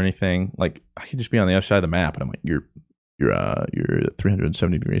silent or anything. Like I could just be on the other side of the map, and I'm like, you're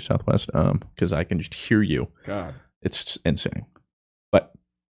 370 degrees southwest, because I can just hear you. God, it's insane. But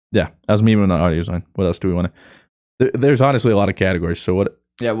yeah, I was memeing on audio design. What else do we want to? There's honestly a lot of categories. So what?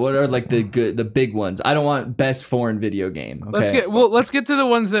 Yeah, what are like the big ones? I don't want best foreign video game. Okay? Let's get to the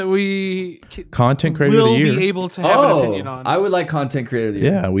ones that we content creator of the year will be able to have an opinion on. I would like content creator of the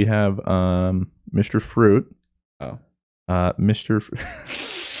year. Yeah, we have Mr. Fruit. Oh, Mr.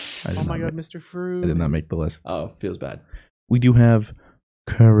 Oh my god, Mr. Fruit! I did not make the list. Oh, feels bad. We do have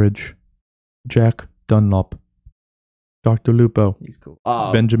Courage, Jack Dunlop, Dr. Lupo. He's cool.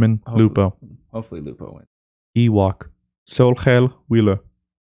 Benjamin Lupo. Hopefully Lupo wins. Ewok, Solhel Wheeler.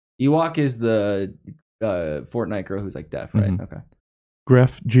 Ewok is the Fortnite girl who's like deaf, right? Mm-hmm. Okay.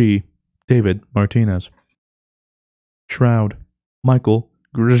 Gref G, David Martinez. Shroud, Michael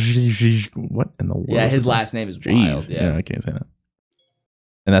What in the world? Yeah, his last name is wild. Jeez. Yeah. I can't say that.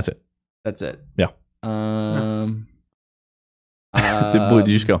 And that's it. That's it. Yeah. Did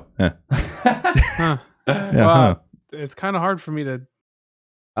you just go? Yeah. Huh. Yeah, Wow. It's kind of hard for me to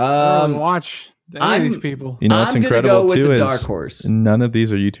watch any of these people. You know what's I'm gonna incredible go with too the is dark horse. none of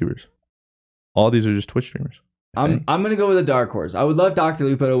these are YouTubers. All these are just Twitch streamers. I'm gonna go with a dark horse. I would love Dr.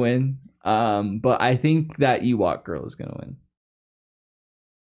 Lupo to win, but I think that Ewok girl is gonna win.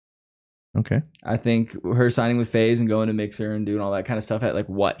 Okay. I think her signing with FaZe and going to Mixer and doing all that kind of stuff at like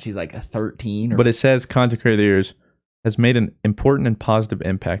what? She's like a 13 or But it says content creator of the years has made an important and positive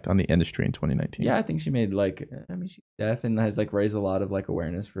impact on the industry in 2019. yeah, I think she made like she's deaf and has like raised a lot of like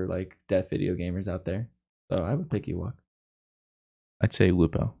awareness for like deaf video gamers out there. So I would pick Ewok. I'd say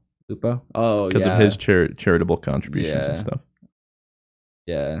Lupo Lupo? Oh, because yeah. of his charitable contributions and Yeah. stuff.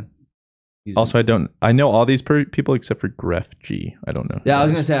 Yeah. Also, I know all these people except for Gref G. I don't know. Yeah, I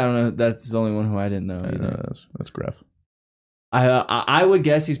was gonna say I don't know. That's the only one who I didn't know. That's Gref. I would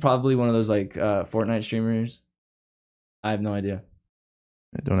guess he's probably one of those like Fortnite streamers. I have no idea.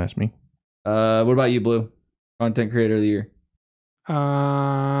 Don't ask me. What about you, Blue? Content creator of the year.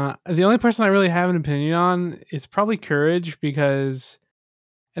 The only person I really have an opinion on is probably Courage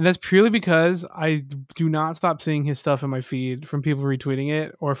and that's purely because I do not stop seeing his stuff in my feed from people retweeting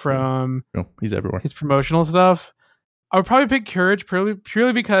it or from He's everywhere. his promotional stuff. I would probably pick Courage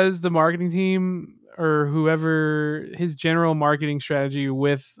purely because the marketing team or whoever his general marketing strategy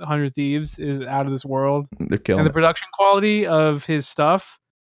with 100 Thieves is out of this world. They're killing And the it. production quality of his stuff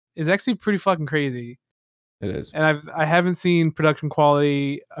is actually pretty fucking crazy. It is. And I haven't seen production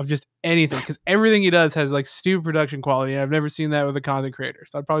quality of just anything because everything he does has like stupid production quality. And I've never seen that with a content creator,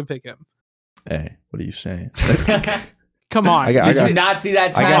 so I'd probably pick him. Hey, what are you saying? Come on, I Did you not see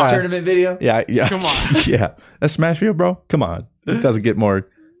that Smash tournament video? Yeah. Come on. Yeah, that Smash video, bro. Come on, it doesn't get more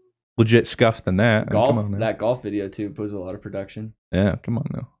legit scuff than that. Golf. Come on now. That golf video too was a lot of production. Yeah, come on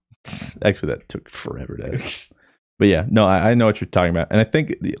now. Actually, that took forever to edit. But yeah, no, I know what you're talking about. And I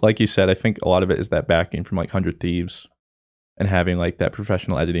think, like you said, I think a lot of it is that backing from like 100 Thieves and having like that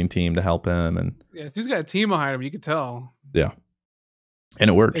professional editing team to help him. And Yeah, this dude's got a team behind him. You can tell. yeah, and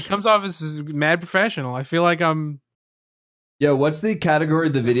it works. It comes off as mad professional. I feel like I'm. Yo, what's the category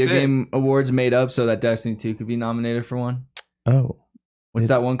the This video is it. game awards made up so that Destiny 2 could be nominated for one? Oh, What's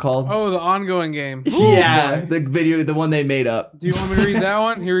that one called? Oh, the ongoing game. yeah, Boy. the one they made up. Do you want me to read that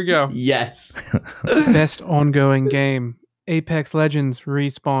one? Here we go. Yes. Best ongoing game: Apex Legends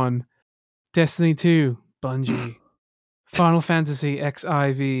Respawn, Destiny 2 Bungie, Final Fantasy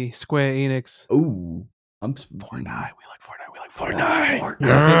XIV Square Enix, Ooh. Fortnite. We like Fortnite.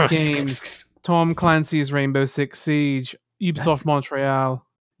 Epic Games, Tom Clancy's Rainbow Six Siege, Ubisoft Montreal,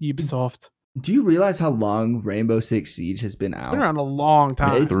 Ubisoft. Do you realize how long Rainbow Six Siege has been out? It's been around a long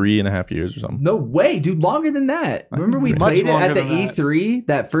time. 3.5 years or something. No way, dude. Longer than that. I Remember we think played it much at the longer than that. E3,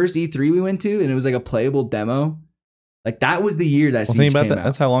 that first E3 we went to, and it was like a playable demo. Like that was the year that Well, Siege think about came that. out.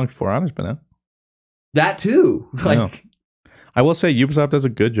 That's how long For Honor's been out. That too. I know. Like I will say Ubisoft does a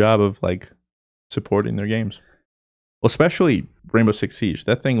good job of like supporting their games. Well, especially Rainbow Six Siege.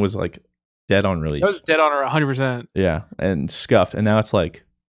 That thing was like dead on release. That was dead on her 100%. Yeah, and scuffed, and now it's like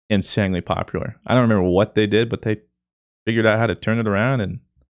insanely popular. I don't remember what they did, but they figured out how to turn it around, and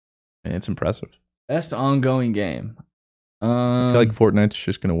it's impressive. best ongoing game. I feel like Fortnite's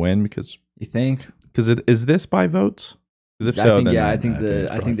just gonna win because You think? is this by votes? Because if I so, think then yeah. I think it's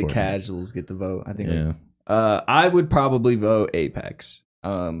I think the probably Fortnite. casuals get the vote. I think. Yeah, I would probably vote Apex.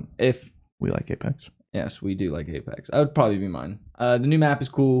 If we like Apex. yes, we do like Apex. That would probably be mine. The new map is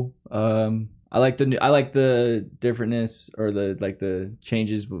cool. I like the differentness or the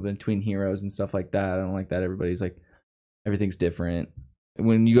changes between heroes and stuff like that. I don't like that everybody's like everything's different.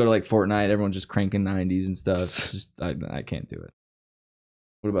 When you go to like Fortnite, everyone's just cranking 90s and stuff. It's just I can't do it.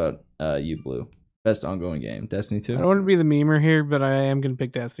 What about you, Blue? Best ongoing game, Destiny 2. I don't want to be the memer here, but I am going to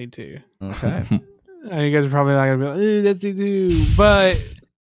pick Destiny 2. Okay. I know you guys are probably not going to be like, ooh, Destiny 2. But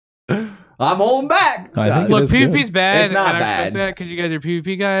I'm holding back. I think look, is good. PvP's bad. It's not and I bad. respect that because you guys are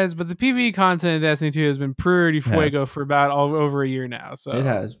PvP guys. But the PvE content in Destiny 2 has been pretty fuego for about over a year now. So It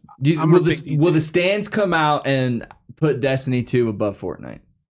has. I'm Will gonna pick will D2. the stands come out and put Destiny 2 above Fortnite?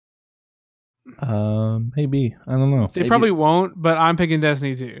 Maybe, I don't know. They Maybe- probably won't, but I'm picking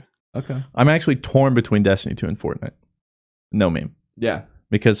Destiny 2. Okay. I'm actually torn between Destiny 2 and Fortnite. No meme. Yeah.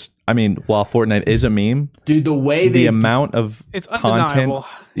 Because I mean, while Fortnite is a meme, Dude, the way the they amount of It's content, undeniable.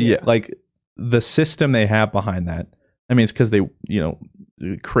 yeah, like the system they have behind that. I mean, it's because they,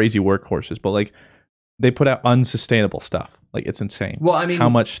 crazy workhorses, but like they put out unsustainable stuff. Like, it's insane. Well, I mean, how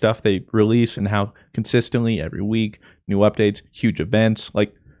much stuff they release and how consistently every week, new updates, huge events.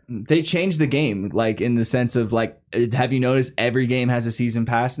 Like, they changed the game, like in the sense of like, have you noticed every game has a season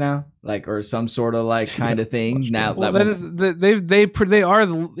pass now, like, or some sort of like kind of thing now? Well, they are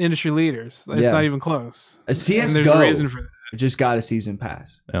the industry leaders. It's not even close. A CS:GO just got a season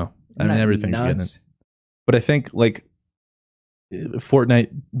pass. Yeah, I mean, everything's getting it. But I think like Fortnite,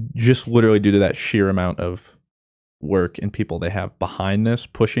 just literally due to that sheer amount of work and people they have behind this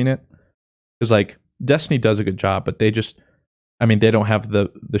pushing it, because like Destiny does a good job, but they just, I mean, they don't have the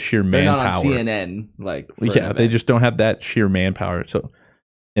sheer manpower. They're not on CNN, like, yeah, they just don't have that sheer manpower. So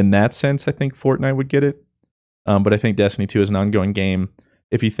in that sense, I think Fortnite would get it. But I think Destiny 2 is an ongoing game.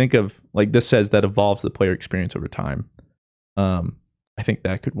 If you think of, like, this says that evolves the player experience over time. I think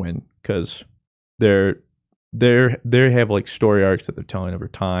that could win because they have like story arcs that they're telling over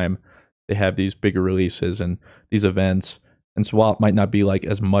time. They have these bigger releases and these events. And so while it might not be like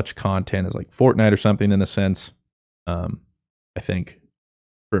as much content as like Fortnite or something in a sense, I think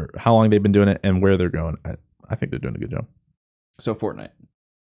for how long they've been doing it and where they're going, I think they're doing a good job. So Fortnite.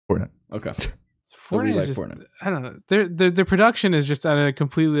 Okay. Fortnite is just, Fortnite. I don't know. Their production is just at a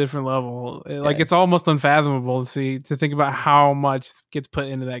completely different level. Like, it's almost unfathomable to think about how much gets put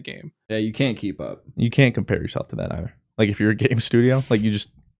into that game. Yeah, you can't keep up. You can't compare yourself to that either. Like, if you're a game studio, like you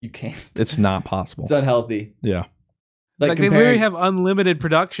can't. It's not possible. It's unhealthy. Yeah. Like they literally have unlimited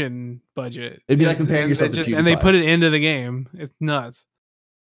production budget. It'd be like comparing yourself to PewDiePie. And they put it into the game. It's nuts.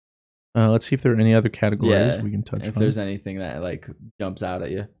 Let's see if there are any other categories we can touch on. If there's anything that like jumps out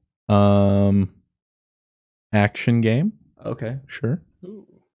at you. Action game. Okay. Sure. Ooh.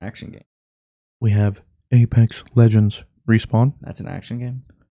 Action game. We have Apex Legends Respawn. That's an action game?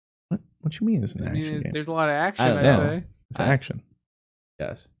 What you mean it's an action game? There's a lot of action, I'd say. It's action.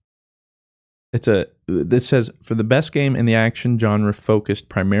 Yes. This says, for the best game in the action genre focused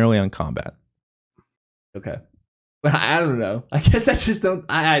primarily on combat. Okay. But I don't know. I guess I just don't,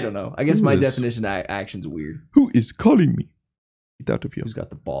 I don't know. I guess my definition of action's weird. Who is calling me? Get out of here. Who's got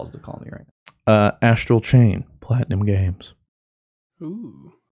the balls to call me right now? Astral Chain, Platinum Games.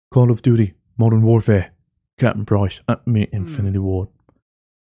 Ooh. Call of Duty, Modern Warfare, Captain Price, Infinity Ward.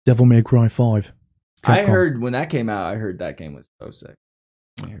 Devil May Cry 5. Capcom. I heard when that came out, I heard that game was so sick.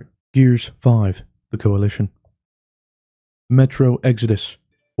 Gears 5, The Coalition. Metro Exodus,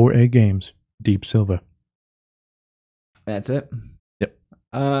 4A Games, Deep Silver. That's it? Yep.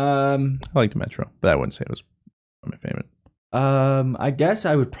 I liked Metro, but I wouldn't say it was my favorite. I guess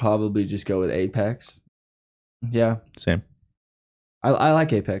I would probably just go with Apex. Yeah. Same. I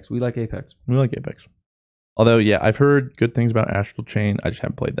like Apex. We like Apex. We like Apex. Although, yeah, I've heard good things about Astral Chain. I just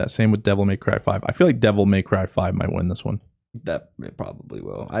haven't played that. Same with Devil May Cry 5. I feel like Devil May Cry 5 might win this one. That it probably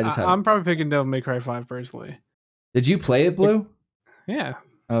will. I'm probably picking Devil May Cry 5 personally. Did you play it, Blue? Yeah.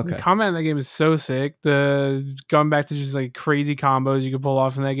 Okay. The combat in that game is so sick. Going back to just like crazy combos you can pull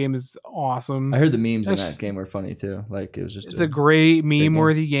off in that game is awesome. I heard the memes in that game were funny too. Like it was just. It's a great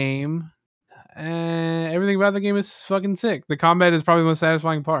meme-worthy game. And everything about the game is fucking sick. The combat is probably the most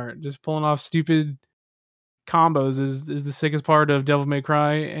satisfying part. Just pulling off stupid combos is the sickest part of Devil May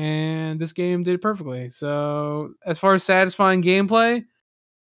Cry, and this game did it perfectly. So as far as satisfying gameplay,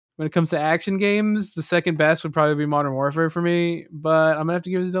 when it comes to action games, the second best would probably be Modern Warfare for me, but I'm gonna have to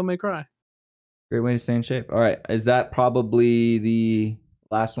give it to Devil May Cry. Great way to stay in shape. All right, is that probably the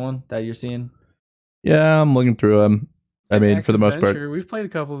last one that you're seeing? Yeah, I'm looking through them. I mean, Action for the most Adventure. part, We've played a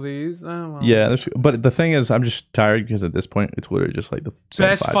couple of these. Oh, well. Yeah, but the thing is, I'm just tired because at this point, it's literally just like the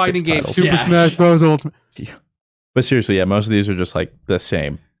best fighting game, titles. Super Smash Bros. Ultimate. Yeah. But seriously, yeah, most of these are just like the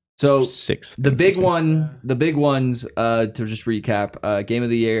same. So the big ones. To just recap, Game of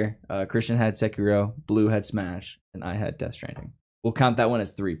the Year. Christian had Sekiro, Blue had Smash, and I had Death Stranding. We'll count that one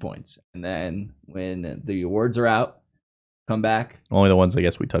as 3 points, and then when the awards are out, come back. Only the ones I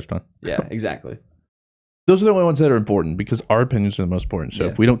guess we touched on. Yeah, exactly. Those are the only ones that are important because our opinions are the most important. So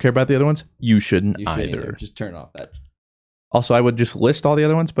if we don't care about the other ones, you shouldn't either. Just turn off that. Also, I would just list all the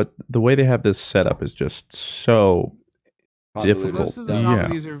other ones, but the way they have this set up is just so difficult. Most of the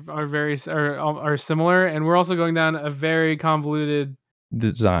nominees are similar, and we're also going down a very convoluted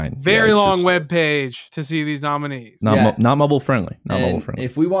design, very long web page to see these nominees. Not mobile friendly. Not mobile friendly.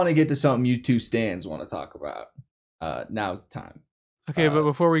 If we want to get to something you two stands want to talk about, now's the time. Okay, but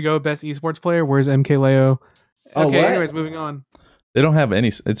before we go, best esports player, where's MKLeo? Okay, anyways, moving on. They don't have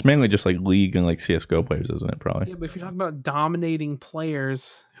any. It's mainly just like League and like CS:GO players, isn't it? Probably. Yeah, but if you're talking about dominating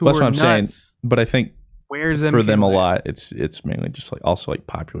players who that's are what I'm nuts, saying. But I think Where's for them a MK lot. It's mainly just like also like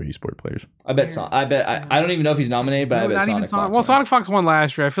popular esport players. I bet. I don't even know if he's nominated, but I bet Not even Sonic Fox. Well, Sonic Fox won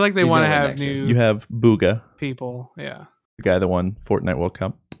last year. I feel like they He's want to gonna win have next year. new You have Booga, people. Yeah, the guy that won Fortnite World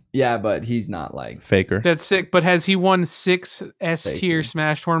Cup. Yeah, but he's not like Faker. that's sick. But has he won 6 S tier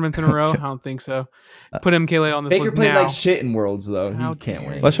Smash tournaments in a row? I don't think so. Put MKLA on this Faker list played now. like shit in Worlds though. How He can't dare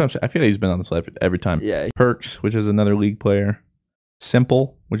win. you. That's what I'm saying. I feel like he's been on this list every time. Yeah. Perks, which is another League player.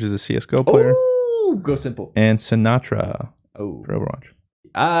 Simple, which is a CS:GO player. Ooh, go Simple. And Sinatra Oh, for Overwatch.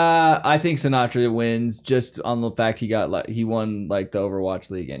 I think Sinatra wins just on the fact he won like the Overwatch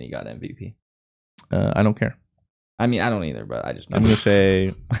League and he got MVP. I don't care. I mean, I don't either, but I just know. I'm going to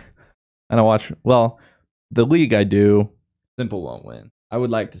say I don't watch. Well, the League I do. Simple won't win. I would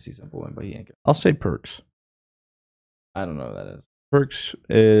like to see Simple win, but he ain't good. I'll say Perks. I don't know what that is. Perks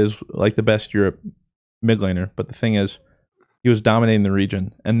is like the best Europe mid laner, but the thing is, he was dominating the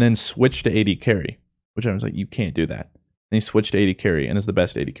region and then switched to AD carry, which I was like, you can't do that. And he switched to AD carry and is the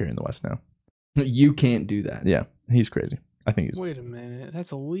best AD carry in the West now. You can't do that. Yeah, he's crazy. I think he's. Wait a minute,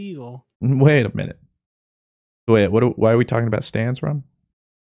 that's illegal. Wait a minute. Wait, why are we talking about stands, Ron?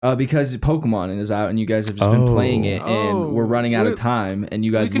 Because Pokemon is out and you guys have just been playing it and we're running out of time and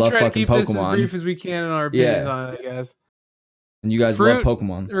you guys love fucking We can try to keep this as Pokemon. brief as we can in our opinions Yeah. on it, I guess. And you guys love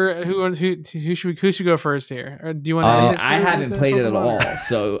Pokemon. Or who should go first here? Or do you want to? I haven't played it at all, Pokemon, or-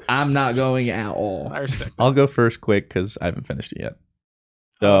 so I'm not going at all. I respect that. I'll go first quick because I haven't finished it yet.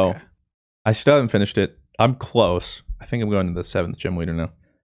 So Okay. I still haven't finished it. I'm close. I think I'm going to the 7th gym leader now.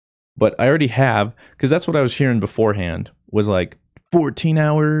 But I already have, because that's what I was hearing beforehand, was like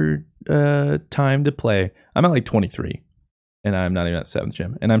 14-hour time to play. I'm at like 23, and I'm not even at 7th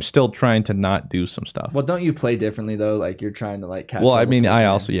gym. And I'm still trying to not do some stuff. Well, don't you play differently though? Like you're trying to like catch. Well, all I the mean, I Pokemon.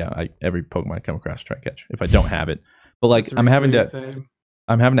 also, every Pokemon I come across, I try to catch if I don't have it. But like, That's I'm having retweeted, to. same.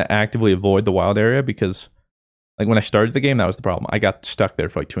 I'm having to actively avoid the wild area because, like, when I started the game, that was the problem. I got stuck there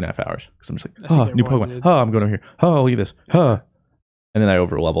for like 2.5 hours because I'm just like, I think oh, new everyone Pokemon. did. Oh, I'm going over here. Oh, look at this. Oh. And then I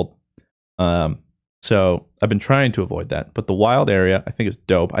over leveled. So I've been trying to avoid that. But the wild area, I think, is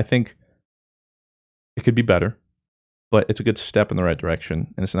dope. I think it could be better, but it's a good step in the right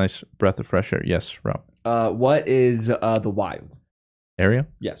direction. And it's a nice breath of fresh air. Yes, Rob. What is the wild? Area?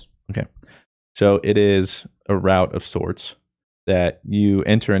 Yes. So it is a route of sorts that you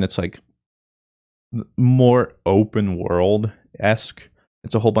enter, and it's like more open world-esque.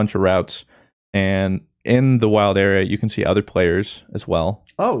 It's a whole bunch of routes, and in the wild area, you can see other players as well.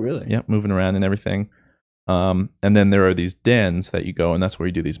 Oh, really? Yeah, moving around and everything. And then there are these dens that you go, and that's where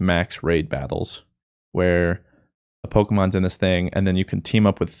you do these max raid battles, where a Pokemon's in this thing, and then you can team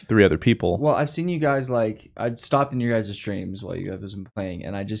up with 3 other people. Well, I've seen you guys I've stopped in your guys' streams while you guys have been playing,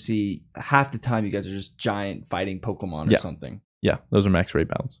 and I just see half the time you guys are just giant fighting Pokemon or something. Yeah, those are max raid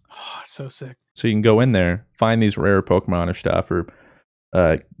battles. Oh, it's so sick. So you can go in there, find these rare Pokemon or stuff, or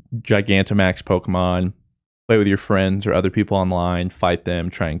Gigantamax Pokemon, play with your friends or other people online, fight them,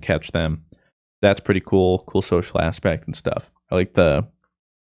 try and catch them. That's pretty cool social aspect and stuff. I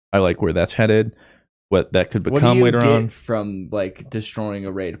like where that's headed, what that could become what do you later get on. from like destroying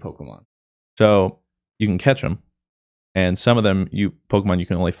a raid Pokemon? So you can catch them, and some of them Pokemon you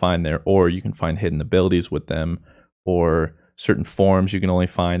can only find there, or you can find hidden abilities with them, or certain forms you can only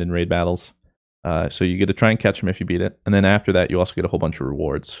find in raid battles. So you get to try and catch them if you beat it, and then after that you also get a whole bunch of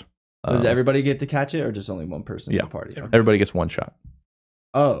rewards. Does everybody get to catch it, or just only one person in the party? Everybody gets one shot.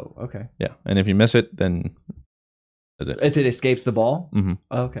 Oh, okay. Yeah, and if you miss it, then that's it. If it escapes the ball? Mhm.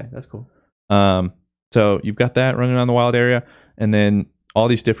 Oh, okay, that's cool. So you've got that running around the wild area, and then all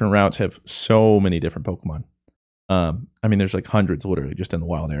these different routes have so many different Pokemon. I mean, there's like hundreds literally just in the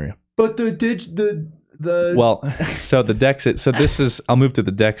wild area. But Well, so the Dexit. So this is. I'll move to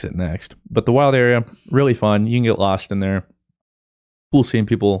the Dexit next. But the wild area, really fun. You can get lost in there. Cool seeing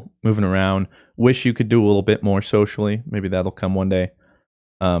people moving around. Wish you could do a little bit more socially. Maybe that'll come one day.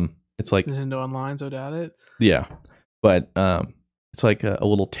 It's like Nintendo Online, so doubt it. yeah, but it's like a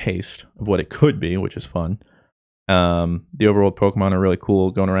little taste of what it could be, which is fun. The overworld Pokemon are really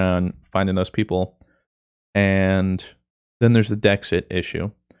cool, going around finding those people. And then there's the Dexit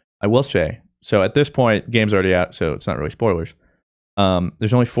issue. I will say, so at this point, game's already out, so it's not really spoilers.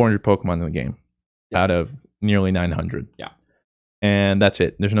 There's only 400 Pokemon in the game out of nearly 900. Yeah. And that's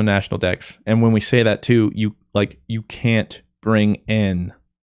it. There's no national dex. And when we say that too, you can't bring in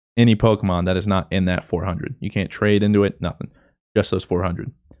any Pokemon that is not in that 400. You can't trade into it, nothing. Just those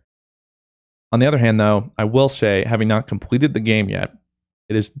 400. On the other hand, though, I will say, having not completed the game yet,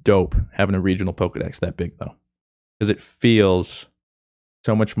 it is dope having a regional Pokedex that big, though. Because it feels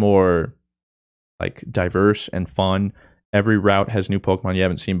so much more like diverse and fun. Every route has new Pokemon you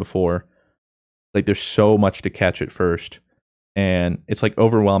haven't seen before. Like there's so much to catch at first, and it's like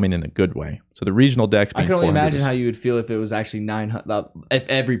overwhelming in a good way. So the regional decks. I Being can only 400 imagine is- how you would feel if it was actually 900. If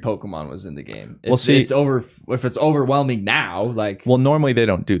every Pokemon was in the game. Well, see- it's over. If it's overwhelming now, like Well, normally they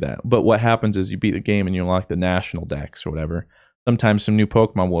don't do that, but what happens is you beat the game and you unlock the national decks or whatever. Sometimes some new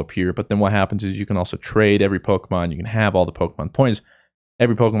Pokemon will appear, but then what happens is you can also trade every Pokemon. You can have all the Pokemon points.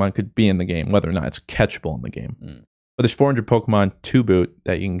 Every Pokemon could be in the game, whether or not it's catchable in the game. But there's 400 Pokemon to boot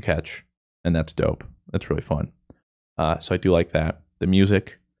that you can catch, and that's dope. That's really fun. So I do like that. The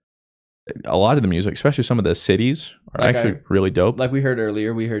music, a lot of the music, especially some of the cities, are Like actually really dope. we heard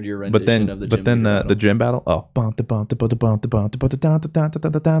earlier, we heard your rendition But then, of the gym leader the battle. gym battle. Oh,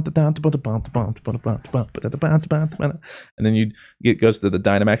 and then it goes to the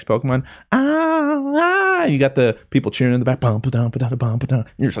Dynamax Pokemon. You got the people cheering in the back.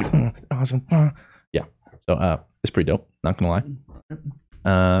 You're just like, awesome. Yeah. So it's pretty dope. Not gonna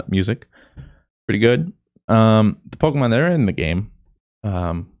lie. Music, pretty good. The Pokemon that are in the game, a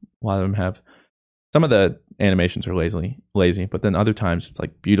lot of them have. Some of the animations are lazy, but then other times it's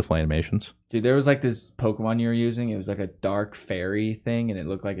like beautiful animations. Dude, there was like this Pokemon you were using. It was like a dark fairy thing, and it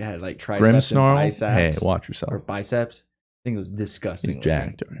looked like it had like triceps and Grimmsnarl. biceps. Hey, watch yourself. Or biceps. I think it was disgusting. He's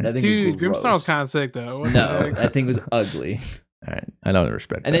jacked. looking. That thing Dude, was Grimmsnarl's gross. kind of sick though. What the No, heck? that thing was ugly. All right, I don't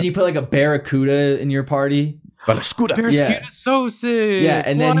respect. And then you put like a Barracuda in your party. but a scooter. Barracuda's so sick. Yeah,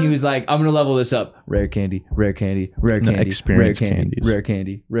 and then he What? was like, "I'm gonna level this up. Rare candy, rare candy, rare No, candy, experience rare candy, candies. rare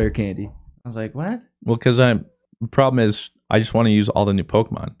candy, rare candy." I was like, "What?" Well, because the problem is I just want to use all the new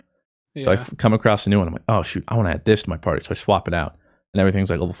Pokemon. Yeah. So I come across a new one. I'm like, oh shoot, I want to add this to my party. So I swap it out, and everything's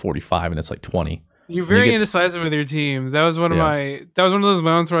like level 45, and it's like 20. You're very get- indecisive with your team. That was one of Yeah. that was one of those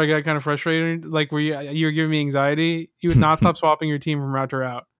moments where I got kind of frustrated, like where you were giving me anxiety. You would not stop swapping your team from route to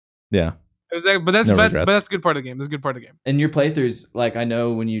route. Yeah, It was but that's No but regrets. that's a good part of the game. That's a good part of the game. In your playthroughs, like I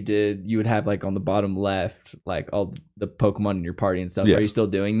know when you did, you would have like on the bottom left, like all the Pokemon in your party and stuff. Yeah. Are you still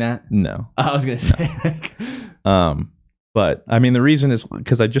doing that? no. I was gonna say. But I mean, the reason is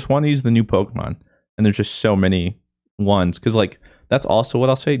because I just want to use the new Pokemon, and there's just so many ones. Because like that's also what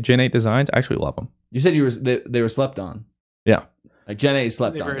I'll say. Gen 8 designs, I actually love them. You said they were slept on. Yeah. Like Gen 8 is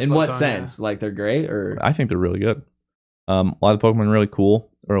slept They on. were In slept what on, sense? Like they're great or I think they're really good. A lot of the Pokemon are really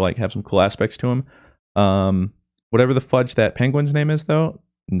cool, or like have some cool aspects to them. Whatever the fudge that penguin's name is, though,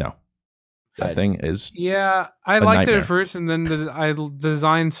 no, that thing is Yeah, I A liked it nightmare. at first, and then the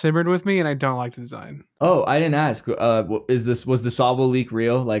design simmered with me, and I don't like the design. Oh, I didn't ask. Was the Sobble leak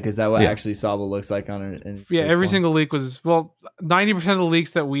real? Like, is that what Yeah. actually Sobble looks like on it? Yeah, every single leak was 90% of the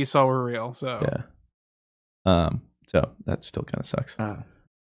leaks that we saw were real. So yeah. So that still kind of sucks.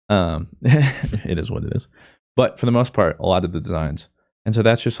 Oh. It is what it is. But for the most part, a lot of the designs, and so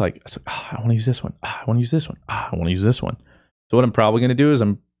that's just like, it's like, I want to use this one. I want to use this one. I want to use this one. So what I'm probably going to do is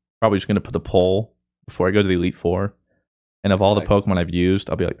I'm probably just going to put the poll before I go to the Elite Four, and of all the Like- Pokemon I've used,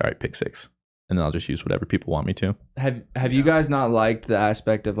 I'll be like, all right, pick 6, and then I'll just use whatever people want me to. Have you guys not liked the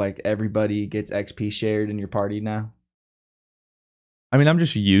aspect of like everybody gets XP shared in your party now? I mean, I'm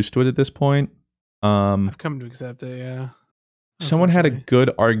just used to it at this point. I've come to accept it. Yeah. Someone had a Unfortunately.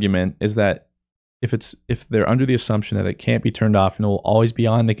 good argument is that if they're under the assumption that it can't be turned off and it will always be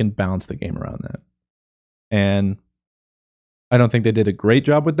on, they can balance the game around that. And I don't think they did a great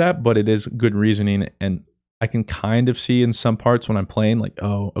job with that, but it is good reasoning, and I can kind of see in some parts when I'm playing, like,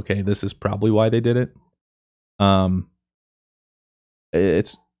 oh, okay, this is probably why they did it.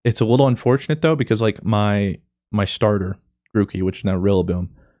 It's a little unfortunate though, because like my starter Grookey, which is now Rillaboom,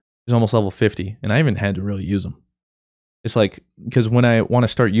 is almost level 50, and I haven't had to really use him. It's like, because when I want to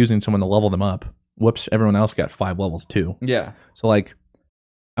start using someone to level them up, whoops, everyone else got 5 levels too. Yeah. So like,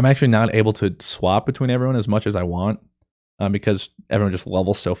 I'm actually not able to swap between everyone as much as I want, because everyone just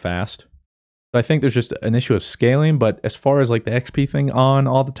levels so fast. So I think there's just an issue of scaling. But as far as like the XP thing on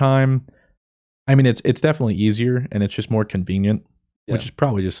all the time, I mean, it's definitely easier and it's just more convenient, which Yeah. is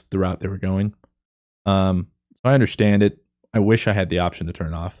probably just the route they were going. So I understand it. I wish I had the option to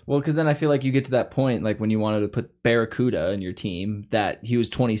turn it off. Well, because then I feel like you get to that point, like when you wanted to put Barracuda in your team, that he was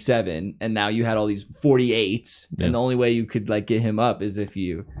 27, and now you had all these 48s, Yeah. and the only way you could like get him up is if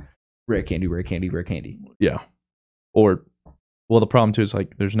you rare candy, rare candy, rare candy. Yeah. Or, well, the problem too is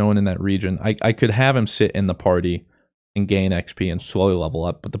like there's no one in that region. I could have him sit in the party and gain XP and slowly level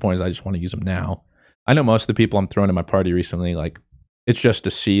up, but the point is I just want to use him now. I know most of the people I'm throwing in my party recently, like, it's just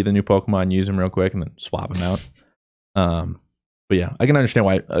to see the new Pokemon, use them real quick, and then swap them out. But yeah, I can understand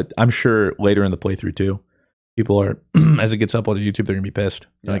why. I'm sure later in the playthrough too, people are, as it gets uploaded to YouTube, they're gonna be pissed.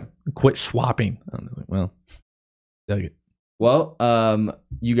 They're Yeah. like, quit swapping. I'm like, well, Well,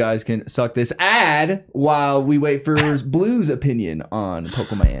 you guys can suck this ad while we wait for Blue's opinion on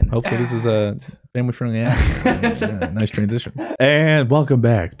Pokemon. Hopefully this is a family-friendly ad. Yeah, nice transition. And welcome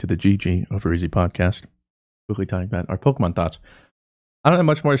back to the GG Over Easy podcast. Quickly talking about our Pokemon thoughts. I don't have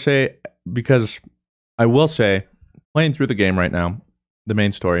much more to say because I will say, playing through the game right now, the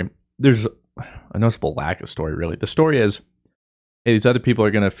main story, there's a noticeable lack of story, really. The story is, hey, these other people are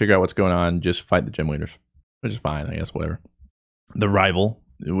going to figure out what's going on, just fight the gym leaders, which is fine, I guess, whatever. The rival,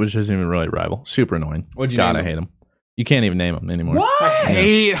 which isn't even really a rival, super annoying. What'd you God, name I hate him. You can't even name him anymore. What? I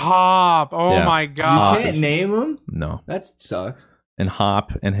hate Hop. Oh Yeah. my god. You can't name him? No. That sucks. And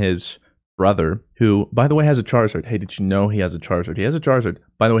Hop and his brother, who, by the way, has a Charizard. Hey, did you know he has a Charizard? He has a Charizard.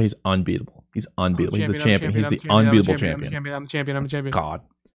 By the way, he's unbeatable. He's unbeatable. He's the champion. He's the unbeatable champion. I'm the champion. God.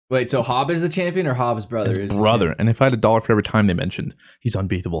 Wait, so Hob is the champion or Hob's brother? His brother. And if I had $1 for every time they mentioned he's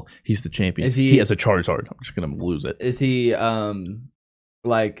unbeatable, he's the champion. He has a Charizard. I'm just going to lose it. Is he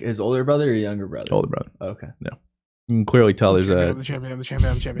like his older brother or younger brother? Older brother. Okay. You can clearly tell there's I'm the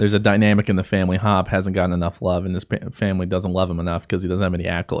champion. there's a dynamic in the family. Hop hasn't gotten enough love, and his family doesn't love him enough because he doesn't have any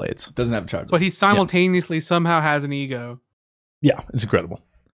accolades. Doesn't have a Charizard. But he simultaneously somehow has an ego. Yeah, it's incredible.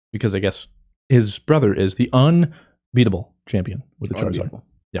 Because I guess his brother is the unbeatable champion with the Charizard. Unbeatable.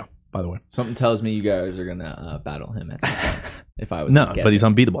 Yeah, by the way. Something tells me you guys are gonna battle him at some point. If I was No, guessing. but he's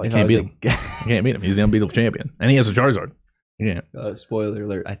unbeatable. I If can't was beat him. I can't beat him. He's the unbeatable champion. And he has a Charizard. Yeah. Spoiler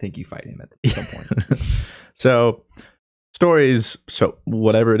alert, I think you fight him at some point. So, stories, so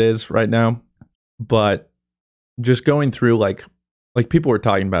whatever it is right now, but just going through like people were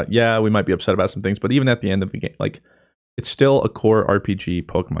talking about, yeah, we might be upset about some things, but even at the end of the game, like it's still a core RPG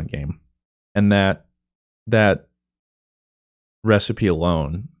Pokemon game. And that recipe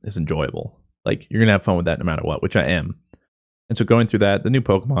alone is enjoyable. Like you're going to have fun with that no matter what, which I am. And so going through that, the new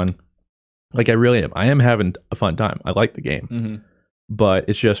Pokemon, like I really am. I am having a fun time. I like the game. Mm-hmm. But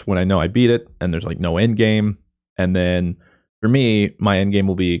it's just when I know I beat it and there's like no end game. And then for me, my end game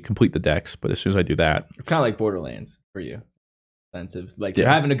will be complete the decks. But as soon as I do that, It's kind of like Borderlands for you. Sense of like Yeah.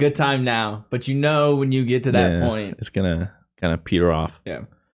 you're having a good time now, but you know when you get to that yeah, point. it's going to kind of peter off. Yeah.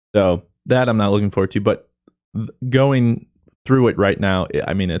 So that I'm not looking forward to. But going through it right now,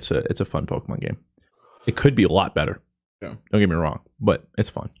 I mean, it's a fun Pokemon game. It could be a lot better. Yeah. Don't get me wrong, but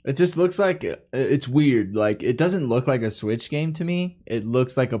it's fun. It just looks like it's weird. Like it doesn't look like a Switch game to me. It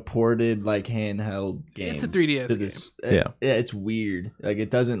looks like a ported like handheld game. It's a 3DS to game. this- Yeah. Yeah, it's weird. Like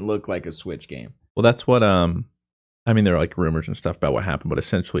it doesn't look like a Switch game. Well, that's what I mean, there are like rumors and stuff about what happened, but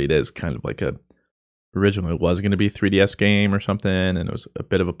essentially it is kind of like originally it was going to be a 3DS game or something, and it was a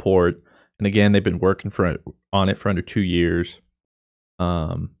bit of a port. And again, they've been working on it for under 2 years.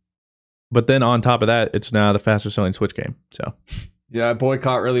 But then on top of that, it's now the fastest selling Switch game. So Yeah,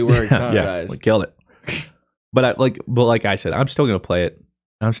 boycott really works, huh, guys? we killed it. But like I said, I'm still gonna play it.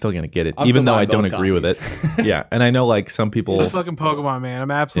 I'm still gonna get it, I'm even still though I buying don't both agree with it. copies. Yeah, and I know like some people. It's fucking Pokemon, man.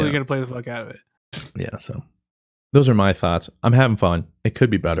 I'm absolutely Yeah. gonna play the fuck out of it. Yeah, so those are my thoughts. I'm having fun. It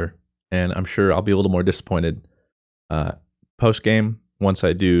could be better, and I'm sure I'll be a little more disappointed post game once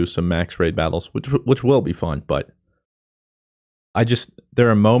I do some max raid battles, which will be fun. But there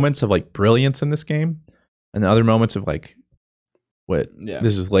are moments of like brilliance in this game, and other moments of like, Yeah.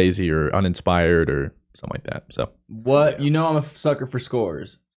 this is lazy or uninspired or something like that. So What Yeah. you know, I'm a sucker for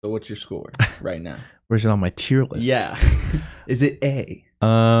scores. So what's your score right now? where's it on my tier list? Yeah. Is it A?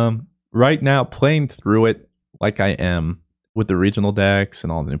 Right now, playing through it like I am with the regional decks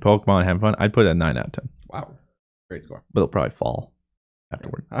and all the new Pokemon, having fun, I'd put it a 9 out of 10. Wow. Great score. But it'll probably fall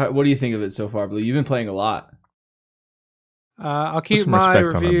afterward. What do you think of it so far, Blue? You've been playing a lot. I'll keep some my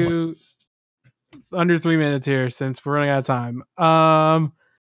respect on that review under 3 minutes here since we're running out of time.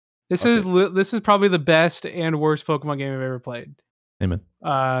 This is probably the best and worst Pokemon game I've ever played. Amen.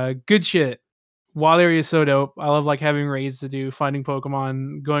 Good shit. Wild area is so dope. I love like having raids to do, finding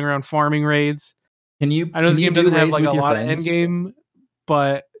Pokemon, going around farming raids. Can you? I know can this you game do doesn't have raids like with a your lot friends? of end game,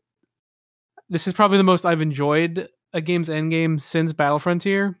 but this is probably the most I've enjoyed a game's end game since Battle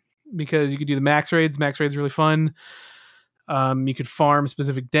Frontier, because you could do the max raids. Max raids are really fun. You could farm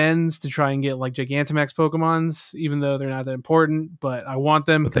specific dens to try and get like Gigantamax Pokemons, even though they're not that important, but I want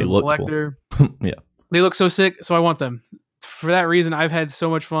them But because they I'm a look collector. Cool. Yeah. They look so sick, so I want them. For that reason, I've had so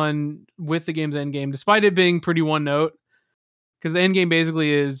much fun with the game's end game, despite it being pretty one note, because the end game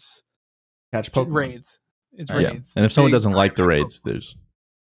basically is Catch Pokemon. raids. It's Yeah. raids. And if someone Big doesn't like the giant raids, Pokemon. there's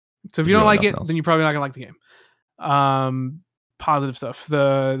So if you There's don't like really it, nothing else. then you're probably not gonna like the game. Positive stuff.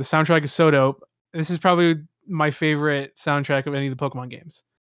 The soundtrack is so dope. This is probably my favorite soundtrack of any of the Pokemon games.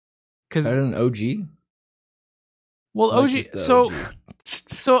 Because Better than OG. well, I like OG. just the So OG.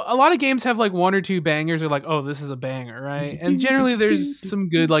 So a lot of games have like one or two bangers, or like, oh, this is a banger, right? And generally there's some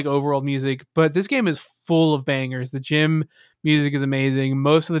good like overall music, but this game is full of bangers. The gym music is amazing.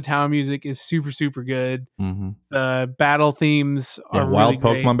 Most of the town music is super, super good. Mm-hmm. The battle themes are wild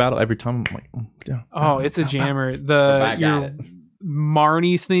really Pokemon great. battle every time. I'm like, yeah. Oh, it's a jammer. Back at Your it.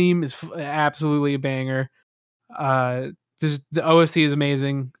 Marnie's theme is absolutely a banger. The OST is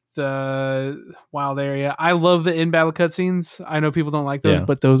amazing. The wild area. I love the in-battle cutscenes. I know people don't like those, Yeah.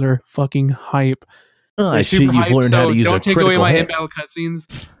 but those are fucking hype. I They're see super you've hype, learned how so to use a don't take away critical my hit. in-battle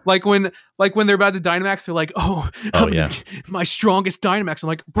cutscenes. Like when they're about to Dynamax, they're like, "Oh, yeah. my strongest Dynamax." I'm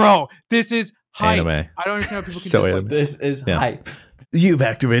like, "Bro, this is hype." Anime. I don't understand how people can So just anime. like This is Yeah. hype. You've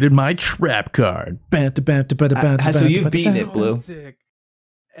activated my trap card. So you've beaten it, Blue. Sick.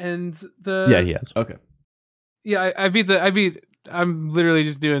 And the Yeah, he has. Okay. Yeah, I beat. I'm literally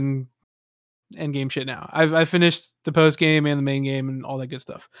just doing end game shit now. I finished the post game and the main game and all that good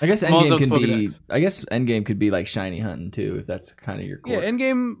stuff. I guess I'm also endgame could be. Pokedex. I guess endgame could be like shiny hunting too, if that's kind of your core. Yeah, end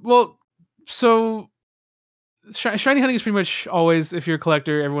game. Well, so shiny hunting is pretty much always, if you're a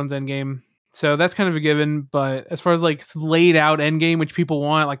collector, everyone's end game. So that's kind of a given. But as far as like laid out end game, which people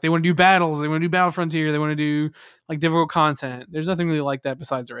want, like they want to do battles, they want to do Battle Frontier, they want to do like difficult content. There's nothing really like that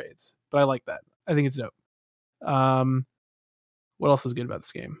besides raids. But I like that. I think it's dope. What else is good about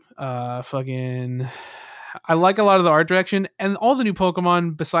this game? I like a lot of the art direction, and all the new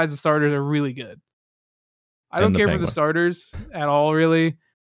Pokemon besides the starters are really good. I don't And the care for the penguin. starters at all, really.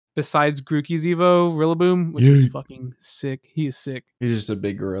 Besides Grookey's Evo, Rillaboom, which is fucking sick. He is sick. He's just a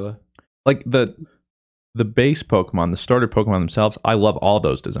big gorilla. Like the base Pokemon, the starter Pokemon themselves, I love all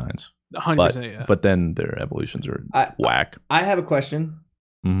those designs. 100%, yeah. But then their evolutions are whack. I have a question.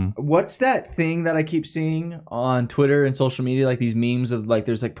 Mm-hmm. What's that thing that I keep seeing on Twitter and social media? Like these memes of like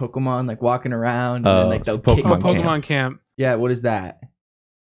there's like Pokemon like walking around and then like it's they'll kick Pokemon them. Pokemon Camp. Yeah, what is that?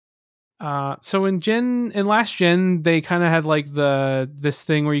 So in last gen, they kind of had like this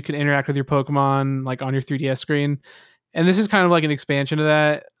thing where you could interact with your Pokemon like on your 3DS screen, and this is kind of like an expansion of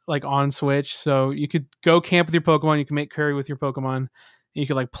that, like on Switch. So you could go camp with your Pokemon, you can make curry with your Pokemon, you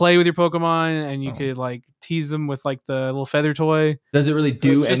could like play with your Pokemon, and you could like tease them with like the little feather toy. Does it really So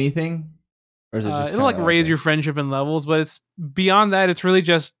do it's just- anything? Or is it just it'll like kinda raise okay? your friendship and levels, but it's beyond that. It's really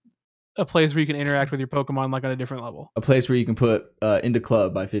just a place where you can interact with your Pokemon like on a different level. A place where you can put Into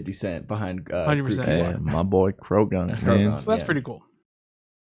Club by 50 Cent behind 100%, Grookey Hey, Bar. my boy Krogan. Krogan. man. So that's Yeah. pretty cool.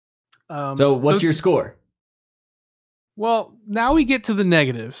 So what's your it's- score? Well, now we get to the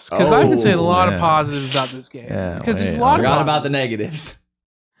negatives, because I've been saying a lot of yeah. positives about this game. Yeah, because there's a yeah. lot of Forgot about the positives. negatives.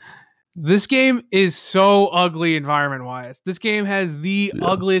 This game is so ugly environment wise. This game has the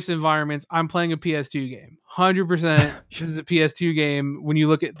ugliest environments. I'm playing a PS2 game. 100% this is a PS2 game. When you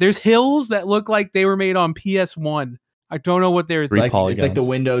look at, there's hills that look like they were made on PS1. I don't know what they're Three It's like the polygons.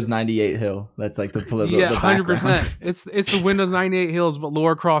 Windows 98 hill. That's like the yeah, the 100%. background. It's the Windows 98 hills, but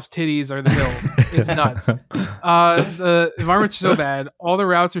Laura Croft's titties are the hills. It's nuts. The environments are so bad. All the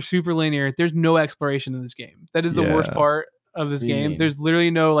routes are super linear. There's no exploration in this game. That is the worst Yeah. part of this What do you game. mean? There's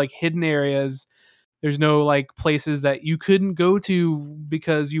literally no like hidden areas. There's no like places that you couldn't go to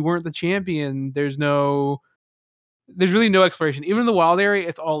because you weren't the champion. There's really no exploration. Even in the wild area,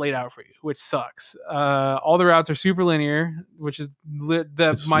 it's all laid out for you, which sucks. All the routes are super linear, which is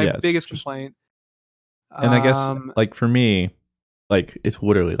my it's biggest just- complaint. And I guess, like for me, like it's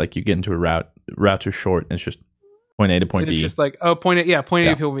literally like you get into a route. Routes are short, and it's just point A to point it's B. just like, oh, point A Yeah. to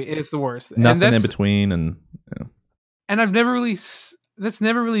point B. It's the worst. Nothing and in between, and And I've never really. That's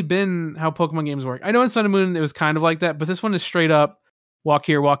never really been how Pokemon games work. I know in Sun and Moon it was kind of like that, but this one is straight up walk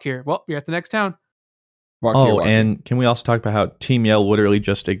here, walk here. Well, you're at the next town. Walk here, walk here. and can we also talk about how Team Yell literally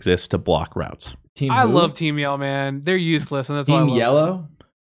just exists to block routes? Team I who? love Team Yell, man. They're useless, and that's why I Team love them. Yellow.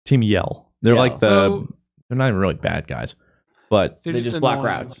 Team Yell. They're Yell. like So- they're not even really bad guys, but They're They just block annoying.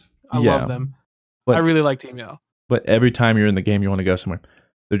 routes. I Yeah. love them. But- I really like Team Yell. but every time you're in the game, you want to go somewhere.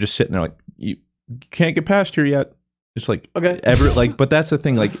 They're just sitting there like you can't get past here yet. It's like Okay. but that's the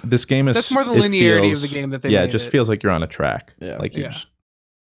thing. Like this game is That's more the it linearity feels- of the game that they yeah, made it just it. feels like you're on a track. Yeah. like you Yeah. just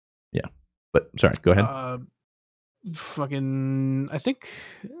yeah. But sorry, go ahead. Fucking, I think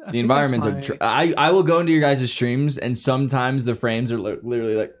The environments that's are. I will go into your guys' streams, and sometimes the frames are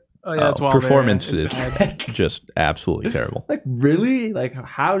literally like, Oh yeah, it's wild area. performance It's is bad. just absolutely terrible. like really, like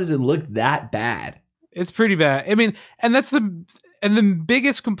how does it look that bad? It's pretty bad. I mean, and the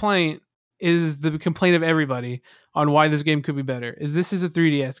biggest complaint is the complaint of everybody on why this game could be better. Is this is a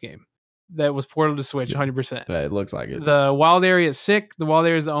 3DS game that was ported to Switch 100%. But it looks like it. The wild area is sick. The wild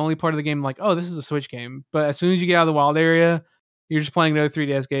area is the only part of the game like, oh, this is a Switch game. But as soon as you get out of the wild area, you're just playing another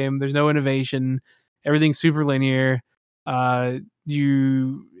 3DS game. There's no innovation. Everything's super linear. It's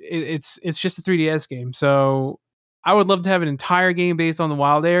just a 3DS game. So I would love to have an entire game based on the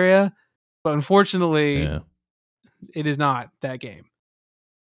wild area, but unfortunately, it is not that game.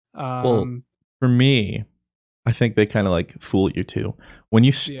 Well, for me, I think they kind of like fool you too. When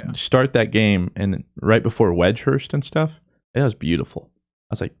you start that game and right before Wedgehurst and stuff, it was beautiful.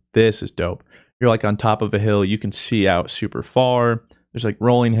 I was like, this is dope. You're like on top of a hill. You can see out super far. There's like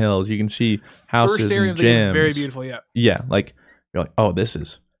rolling hills. You can see houses First area and of the game is gyms. very beautiful, yeah. Yeah, like you're like, oh, this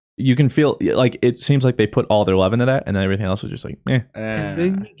is. You can feel like it seems like they put all their love into that, and then everything else was just like, eh. And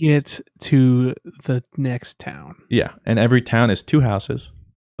then you get to the next town. Yeah, and every town is 2 houses,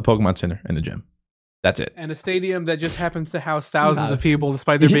 a Pokemon Center, and a gym. That's it. And a stadium that just happens to house thousands of people,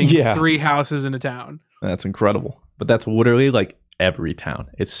 despite there being 3 houses in a town. That's incredible. But that's literally like every town.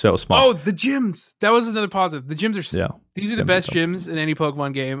 It's so small. Oh, the gyms. That was another positive. The gyms are these are the best gyms in any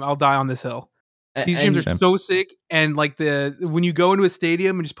Pokemon game. I'll die on this hill. These gyms are so sick, and like when you go into a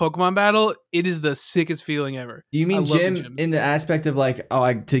stadium and just Pokemon battle, it is the sickest feeling ever. Do you mean gym in the aspect of like,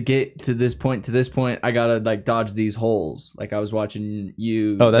 to get to this point, I gotta like dodge these holes? Like I was watching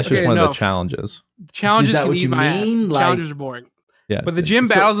you. Oh, that's just one of the challenges. Challenges is that can what eat you my mean? ass. Like, challenges are boring. Yeah, but the gym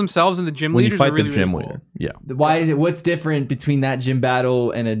battles themselves and the gym when leaders you fight are really, the gym really cool. leader, yeah. Why is it? What's different between that gym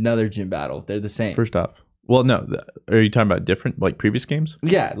battle and another gym battle? They're the same. First off, well, no. Are you talking about different, like previous games?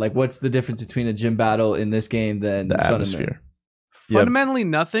 Yeah, like what's the difference between a gym battle in this game than the Sun atmosphere? Fundamentally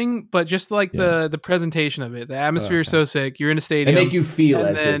nothing, but just like the presentation of it. The atmosphere is so sick. You're in a stadium. They make you feel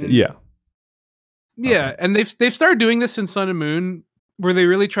as if it's... Yeah, and they've started doing this in Sun and Moon, where they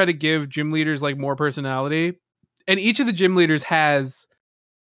really try to give gym leaders like more personality. And each of the gym leaders has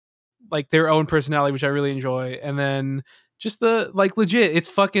like their own personality, which I really enjoy. And then just the like legit, it's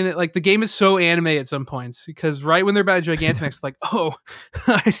fucking like the game is so anime at some points because right when they're about to Gigantamax, it's like, oh,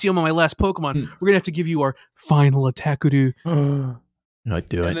 I see him on my last Pokemon. We're gonna have to give you our final Attack-Udo. Like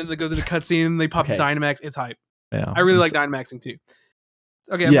do it. And then it goes into cutscene and they pop the Dynamax. It's hype. Yeah, I really like Dynamaxing too.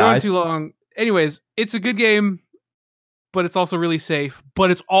 Okay, I'm going too long. Anyways, it's a good game, but it's also really safe.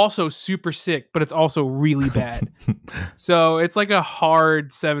 But it's also super sick, but it's also really bad. So it's like a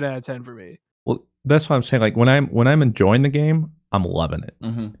hard 7 out of 10 for me. Well, that's what I'm saying. Like when I'm enjoying the game, I'm loving it.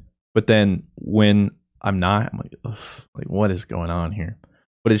 Mm-hmm. But then when I'm not, I'm like, ugh, like what is going on here?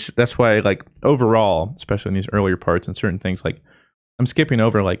 But that's why like overall, especially in these earlier parts and certain things, like I'm skipping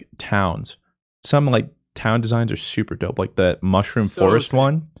over like towns. Some like town designs are super dope. Like the Mushroom Forest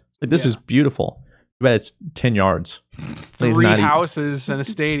one. Like this is beautiful. But it's 10 yards. 3 houses and a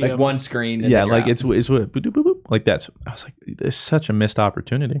stadium. Like one screen. Yeah, like it's boop, boop, boop, boop, like that's. I was like, it's such a missed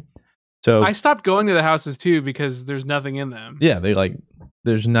opportunity. So I stopped going to the houses too because there's nothing in them. Yeah, they like.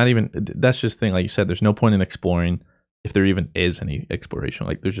 There's not even. That's just the thing. Like you said, there's no point in exploring if there even is any exploration.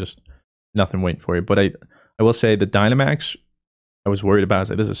 Like there's just nothing waiting for you. But I will say the Dynamax, I was worried about. I was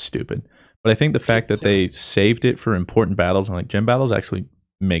like, this is stupid. But I think the fact that they saved it for important battles and like gym battles actually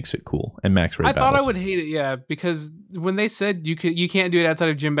makes it cool and max rate. I thought I would hate it, because when they said you can't do it outside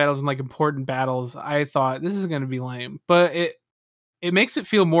of gym battles and like important battles, I thought this is going to be lame. But it makes it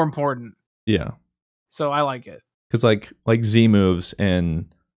feel more important. Yeah. So I like it. Because like Z moves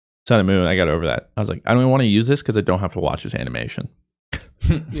in Sun and Moon, I got over that. I was like, I don't even want to use this because I don't have to watch this animation.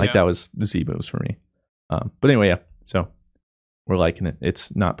 Like that was the Z moves for me. But anyway, yeah. So we're liking it.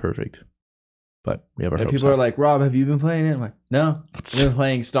 It's not perfect, but we have our hopes people up. are like, Rob, have you been playing it? I'm like, no. I've been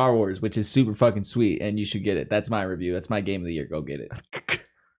playing Star Wars, which is super fucking sweet, and you should get it. That's my review. That's my game of the year. Go get it.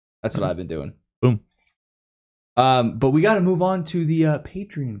 That's what I've been doing. Boom. But we got to move on to the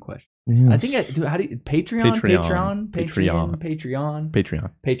Patreon question. Yes. I think how do you Patreon.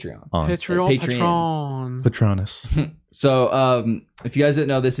 Patronus. So if you guys didn't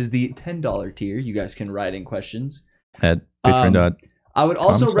know, this is the $10 tier. You guys can write in questions at Patreon. I would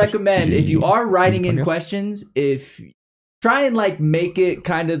also recommend if you are writing in questions, try and like make it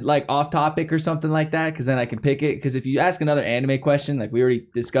kind of like off topic or something like that, because then I can pick it. Because if you ask another anime question, like we already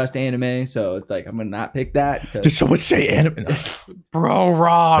discussed anime, so it's like I'm gonna not pick that. Did someone say anime? Bro,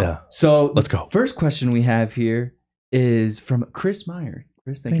 Rob. Yeah. So let's go. First question we have here is from Chris Meyer.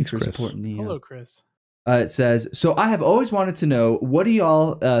 Chris, thanks you for supporting the. Hello, Chris. It says, so I have always wanted to know, what do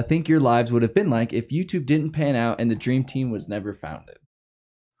y'all think your lives would have been like if YouTube didn't pan out and the Dream Team was never founded?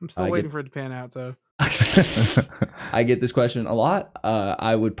 I'm still waiting for it to pan out, so. I get this question a lot.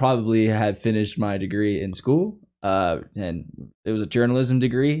 I would probably have finished my degree in school, and it was a journalism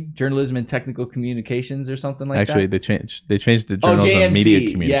degree, journalism and technical communications or something like that. Actually, they changed the journalism and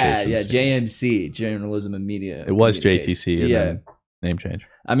media communications. Yeah, JMC, journalism and media. It was JTC. And then name change.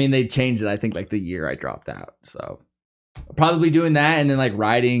 I mean, they changed it, I think, like the year I dropped out. So Probably doing that and then like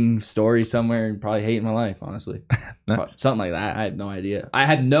writing stories somewhere and probably hating my life, honestly. Nice. Something like that. I had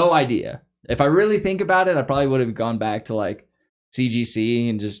no idea. If I really think about it, I probably would have gone back to like CGC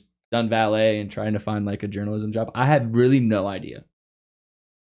and just done valet and trying to find like a journalism job. I had really no idea.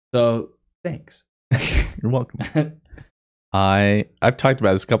 So thanks. You're welcome. I've talked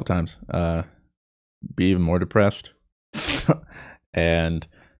about this a couple times. Be even more depressed. And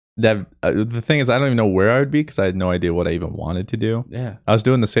that the thing is, I don't even know where I would be because I had no idea what I even wanted to do. Yeah. I was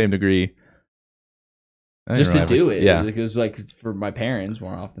doing the same degree. Just to do it. Yeah. It was like for my parents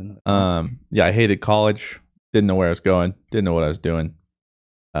more often. Yeah, I hated college. Didn't know where I was going. Didn't know what I was doing.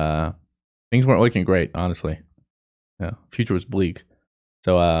 Things weren't looking great, honestly. Yeah, future was bleak.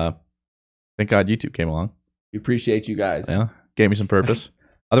 So thank God YouTube came along. We appreciate you guys. Yeah, gave me some purpose.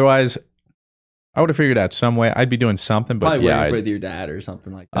 Otherwise, I would have figured out some way. I'd be doing something, but Probably yeah, working with your dad or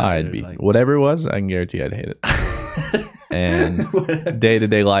something like that. I'd be like... whatever it was. I can guarantee I'd hate it, and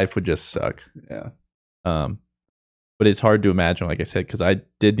day-to-day life would just suck. Yeah. But it's hard to imagine, like I said, because I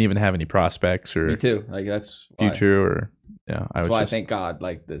didn't even have any prospects or Me too. Like that's future or yeah. That's why I thank God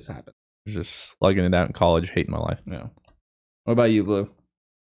like this happened. Just slugging it out in college, hating my life. Yeah. What about you, Blue?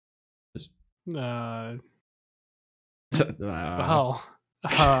 Just Well,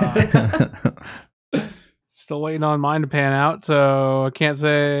 still waiting on mine to pan out, so I can't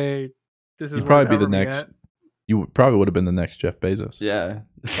say this is. You'd probably be the where next. You probably would have been the next Jeff Bezos. Yeah,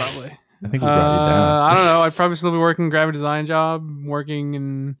 probably. I think we brought you down. I don't know. I'd probably still be working graphic design job,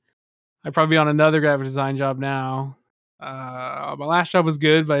 and I'd probably be on another graphic design job now. My last job was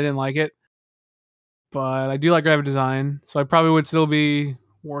good, but I didn't like it. But I do like graphic design, so I probably would still be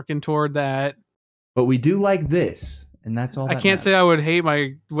working toward that. But we do like this, and that's all. I can't say I would hate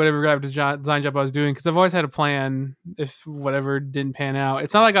my whatever graphic design job I was doing because I've always had a plan if whatever didn't pan out.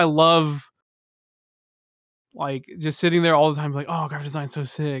 It's not like I love like just sitting there all the time like, oh, graphic design's so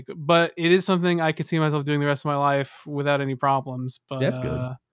sick. But it is something I could see myself doing the rest of my life without any problems. But that's good.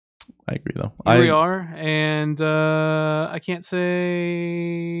 I agree though. Here we are, and I can't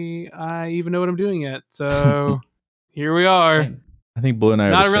say I even know what I'm doing yet. So here we are. I think Blue and I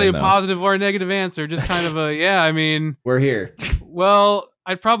are not the really same, a though. positive or a negative answer, just kind of a yeah. I mean, we're here. Well,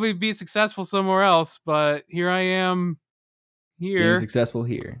 I'd probably be successful somewhere else, but here I am. Here, being successful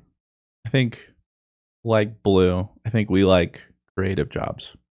here. I think, like Blue, I think we like creative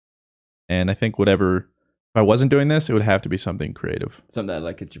jobs, and I think whatever. If I wasn't doing this, it would have to be something creative. Something that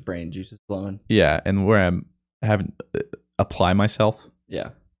like gets your brain juices flowing. Yeah, and where I'm having apply myself. Yeah.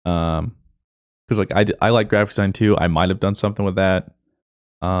 Because like I like graphic design too. I might have done something with that.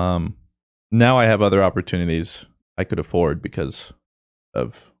 Now I have other opportunities I could afford because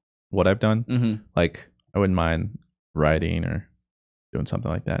of what I've done. Mm-hmm. Like I wouldn't mind writing or doing something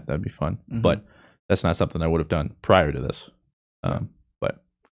like that. That'd be fun. Mm-hmm. But that's not something I would have done prior to this. But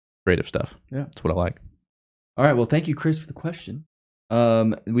creative stuff. Yeah, that's what I like. All right. Well, thank you, Chris, for the question.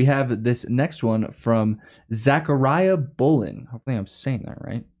 We have this next one from Zachariah Bolin. Hopefully I'm saying that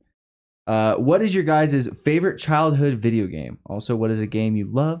right. What is your guys' favorite childhood video game? Also, what is a game you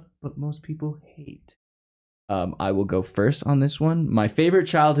love but most people hate? I will go first on this one. My favorite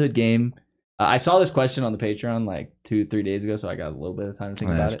childhood game. I saw this question on the Patreon like 2-3 days ago, so I got a little bit of time to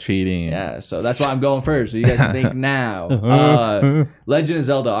think about it. Cheating. Yeah, so that's why I'm going first. So you guys can think now. Legend of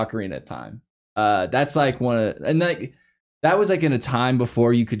Zelda: Ocarina of Time. That's like one of, and like that was like in a time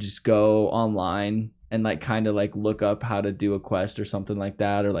before you could just go online and like kind of like look up how to do a quest or something like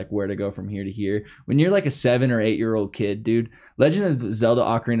that, or like where to go from here to here. When you're like a 7 or 8 year old kid, dude, Legend of Zelda: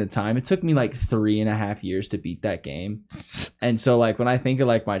 Ocarina of Time, it took me like 3.5 years to beat that game. And so like when I think of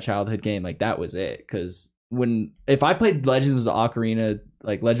like my childhood game, like that was it. Because if I played Legend of Zelda: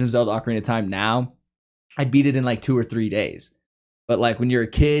 Ocarina of Time now, I'd beat it in like 2 or 3 days. But like when you're a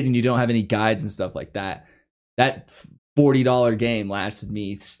kid and you don't have any guides and stuff like that, that $40 game lasted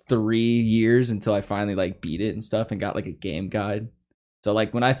me 3 years until I finally like beat it and stuff and got like a game guide. So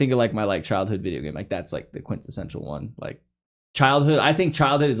like when I think of like my like childhood video game, like that's like the quintessential one. Like childhood, I think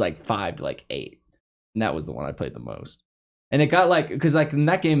childhood is like 5 to like 8, and that was the one I played the most. And it got like, because like in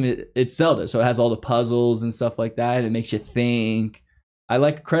that game it's Zelda, so it has all the puzzles and stuff like that, and it makes you think. I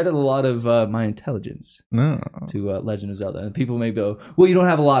like credit a lot of my intelligence to Legend of Zelda. And people may go, well, you don't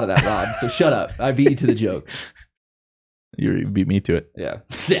have a lot of that, Rob, so shut up. I beat you to the joke. You beat me to it. Yeah.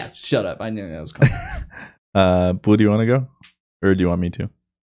 Yeah, shut up. I knew that was coming. Blue, do you want to go? Or do you want me to?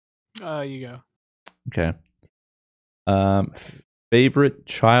 You go. Okay. Favorite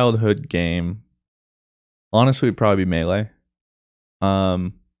childhood game? Honestly, would probably be Melee.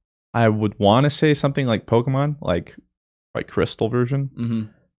 I would want to say something like Pokemon, like Crystal version. Mm-hmm.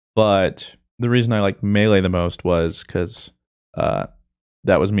 But the reason I like Melee the most was because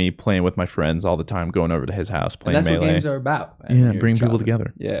that was me playing with my friends all the time, going over to his house, playing and that's Melee. what games are about. Yeah, bring people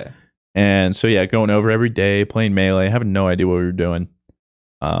together. Yeah. And so, yeah, going over every day, playing Melee, having no idea what we were doing.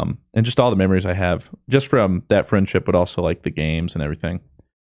 And just all the memories I have just from that friendship, but also like the games and everything.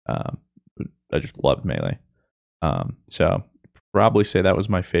 I just loved Melee. So probably say that was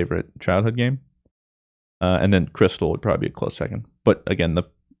my favorite childhood game. And then Crystal would probably be a close second. But again, the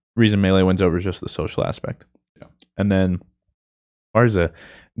reason Melee wins over is just the social aspect. Yeah. And then as far as a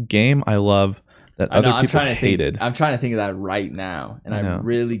game I love that other people hated. I'm trying to think of that right now. And I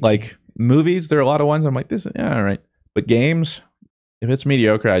really can't. Like movies, there are a lot of ones I'm like, this is all right. But games, if it's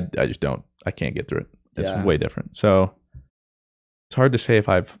mediocre, I just don't. I can't get through it. It's way different. So it's hard to say if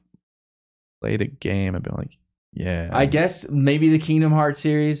I've played a game and been like, yeah. I guess maybe the Kingdom Hearts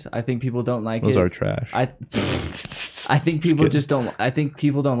series. I think people don't like Those it. are trash. I think people just don't. I think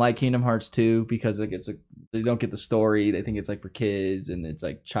people don't like Kingdom Hearts 2 because like they don't get the story. They think it's like for kids and it's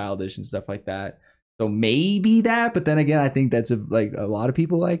like childish and stuff like that. So maybe that. But then again, I think that's like a lot of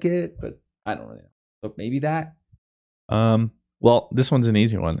people like it. But I don't really know. So maybe that. Well, this one's an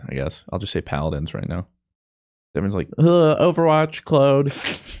easy one, I guess. I'll just say Paladins right now. Everyone's like, Overwatch, Claude.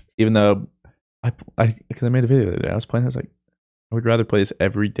 Even though because I made a video the other day, I was playing. I was like, I would rather play this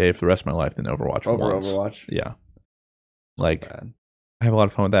every day for the rest of my life than Overwatch. Overwatch. Yeah, like I have a lot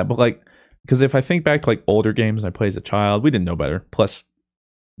of fun with that. But like, because if I think back to like older games I played as a child, we didn't know better. Plus,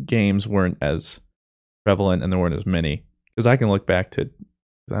 games weren't as prevalent and there weren't as many. Because I can look back to,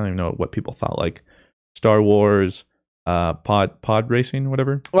 I don't even know what people thought, like Star Wars, pod racing,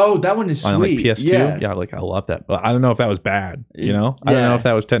 whatever. Oh, that one is sweet. On like PS2, yeah, like I love that. But I don't know if that was bad. You know, I don't know if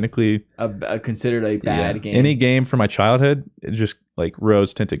that was technically considered a bad game. Any game from my childhood, it just like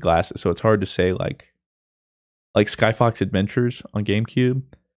rose tinted glasses, so it's hard to say. Like Skyfox Adventures on GameCube,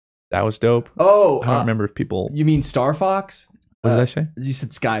 that was dope. Oh, I don't remember if people. You mean Star Fox? What did I say? You said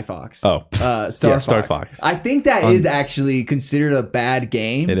Skyfox. Oh, Star Fox. I think that is actually considered a bad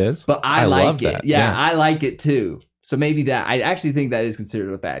game. It is, but I like it. That. Yeah, I like it too. So maybe that I actually think that is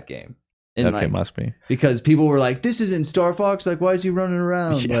considered a bad game. And okay, must be because people were like, "This isn't Star Fox. Like, why is he running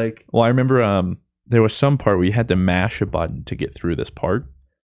around?" Yeah. Like, well, I remember there was some part where you had to mash a button to get through this part,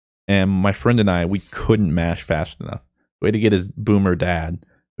 and my friend and I, we couldn't mash fast enough. We had to get his boomer dad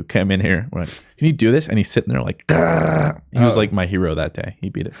who came in here. We're like, "Can you do this?" And he's sitting there like, Grr! He was like my hero that day. He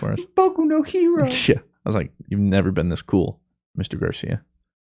beat it for us. Boku no hero. Yeah, I was like, "You've never been this cool, Mr. Garcia."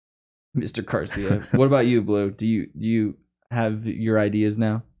 Mr. Garcia. What about you, Blue? Do you have your ideas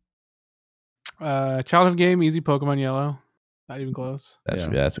now? Childhood game, easy Pokemon Yellow. Not even close. That's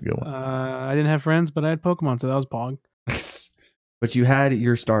a good one. I didn't have friends, but I had Pokemon, so that was Pog. But you had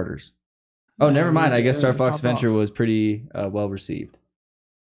your starters. Oh, never mind. I guess Star Fox Adventure was pretty well received.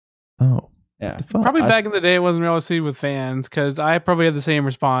 Oh. Yeah. Probably back in the day, it wasn't well received with fans because I probably had the same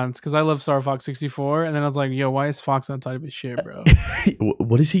response because I love Star Fox 64, and then I was like, "Yo, why is Fox outside of his shit, bro?"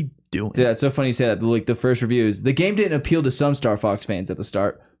 What is he doing? Dude, that's so funny you say that. Like the first reviews, the game didn't appeal to some Star Fox fans at the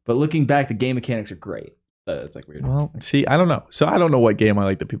start, but looking back, the game mechanics are great. It's like weird. Well, see, I don't know. So I don't know what game I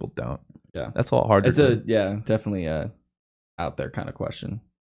like that people don't. Yeah, that's a lot harder. It's definitely out there kind of question.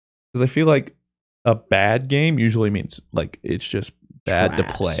 Because I feel like a bad game usually means like it's just bad to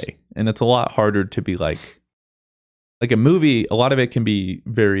play, and it's a lot harder to be like a movie. A lot of it can be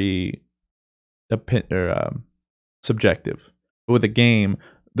very subjective, but with a game,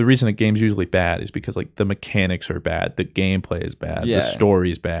 the reason a game's usually bad is because like the mechanics are bad, the gameplay is bad, the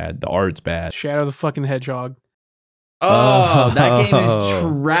story's bad, the art's bad. Shadow the fucking Hedgehog. Oh, that game is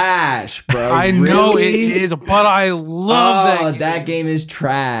trash, bro. I know it is, but I love that game. That game is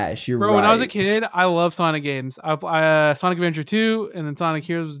trash. You're right. When I was a kid, I loved Sonic games. Sonic Adventure 2 and then Sonic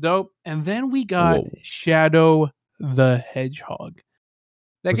Heroes was dope. And then we got Shadow the Hedgehog.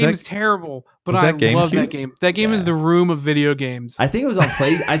 That game is terrible, but I love that game. That game is the room of video games. I think it was on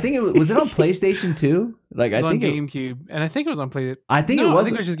I think it was it on PlayStation 2? Like I think GameCube, and I think it was on PlayStation. I think it was. I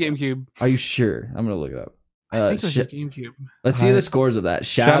think it was just GameCube. Are you sure? I'm gonna look it up. I think it was just GameCube. Let's see the scores of that.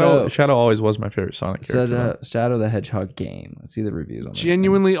 Shadow always was my favorite Sonic character. Shadow the Hedgehog game. Let's see the reviews on this.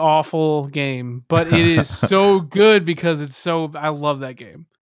 Genuinely awful game, but it is so good because it's so. I love that game.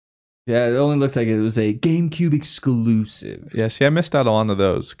 Yeah, it only looks like it was a GameCube exclusive. Yeah, see, I missed out on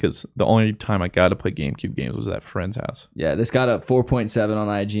those because the only time I got to play GameCube games was at friend's house. Yeah, this got a 4.7 on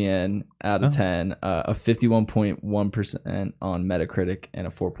IGN out of 10, a 51.1% on Metacritic, and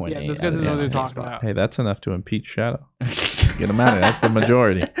a 4.8. Yeah, those guys know what they're talking about. Hey, that's enough to impeach Shadow. Get him out of there. That's the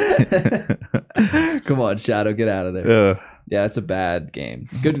majority. Come on, Shadow, get out of there. Yeah, it's a bad game.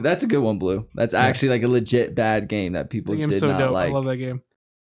 Good. That's a good one, Blue. That's actually like a legit bad game that people did not like. I love that game.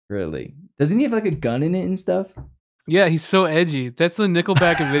 Really? Doesn't he have like a gun in it and stuff? Yeah, he's so edgy. That's the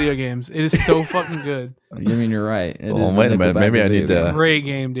Nickelback of video games. It is so fucking good. I mean, you're right. It Well, is the wait a minute. Nickelback Maybe of I need video to- games. Great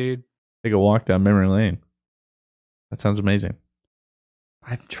game, dude. Take a walk down memory lane. That sounds amazing.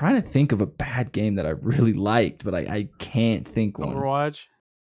 I'm trying to think of a bad game that I really liked, but I can't think one. Overwatch.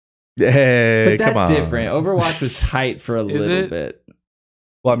 Hey, But come that's on. different. Overwatch was tight for a Is little it? bit.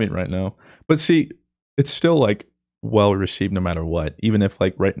 Well, I mean, right now, but see, it's still like well received no matter what. Even if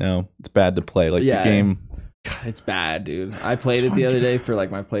like right now it's bad to play, like Yeah. the game. God, it's bad, dude. I played it the other day for like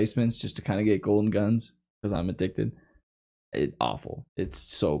my placements just to kind of get golden guns because I'm addicted. It awful. It's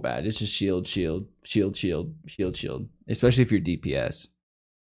so bad. It's just shield, shield, shield, shield, shield, shield. Especially if you're DPS.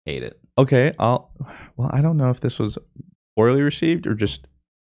 Hate it. Okay, well, I don't know if this was poorly received or just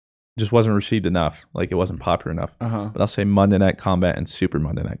wasn't received enough. Like it wasn't popular enough. Uh-huh. But I'll say Monday Night Combat and Super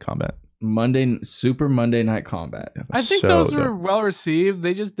Monday Night Combat. Super Monday Night Combat. That I was think so those good. were well received.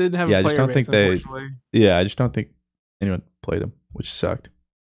 They just didn't have Yeah, I a just player don't base, think they- unfortunately. Yeah, I just don't think anyone played them, which sucked.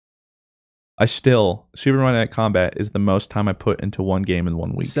 Super Monday Night Combat is the most time I put into one game in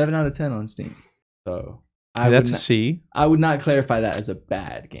 1 week. 7 out of 10 on Steam. So That's a C. I would not clarify that as a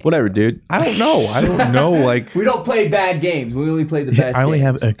bad game. Whatever, dude. I don't know. I don't know. Like We don't play bad games. We only play the best I only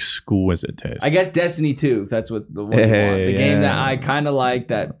games. have exquisite taste. I guess Destiny 2, if that's what the one you want. The game that I kind of like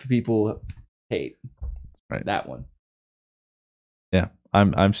that people hate. Right. That one. Yeah,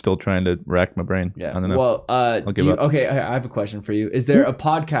 I'm still trying to rack my brain. Yeah. I don't know. Well, give up. okay, I have a question for you. Is there a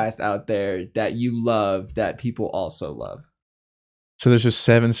podcast out there that you love that people also love? So there's a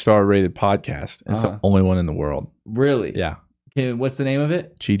 7-star rated podcast. And it's the Uh-huh. only one in the world. Really? Yeah, Okay, what's the name of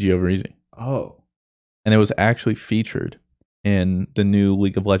it? GG over easy, Oh. and it was actually featured in the new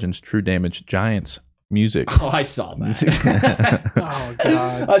League of Legends True Damage Giants music. Oh, I saw that. Oh,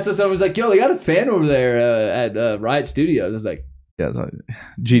 God. I saw someone was like, yo, they got a fan over there at Riot Studios. I was like, Yeah, it's like,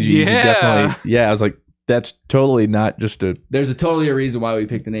 GG easy, Yeah. definitely. Yeah, I was like, that's totally not just a there's totally a reason why we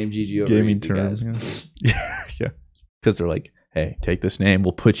picked the name GG over gaming Easy, term. guys. Yeah, yeah, because they're like, hey, take this name.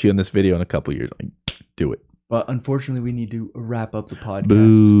 We'll put you in this video in a couple years. Like, do it. Well, unfortunately, we need to wrap up the podcast.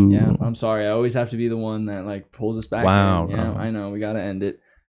 Boo. Yeah, I'm sorry. I always have to be the one that like pulls us back. Wow. in. Yeah, I know. We got to end it.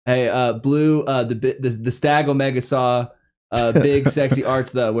 Hey, Blue, the Stag Omega Saw, Big Sexy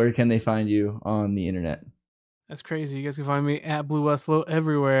Arts. Where can they find you on the internet? That's crazy. You guys can find me at BlueWestlo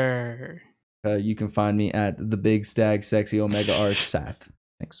everywhere. You can find me at the Big Stag Sexy Omega Arts. Sath.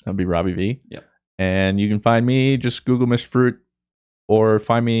 Thanks. That'd be Robbie V. Yep. And you can find me, just Google Mr. Fruit or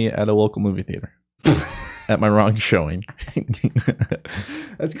find me at a local movie theater at my wrong showing.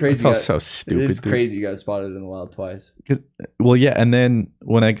 That's crazy. That felt so stupid. It's dude. crazy. You guys spotted it in the wild twice. Well, yeah. And then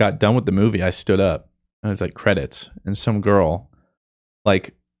when I got done with the movie, I stood up. I was like, credits. And some girl,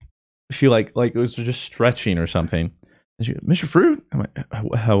 like, she like it was just stretching or something. And she goes, Mr. Fruit? I'm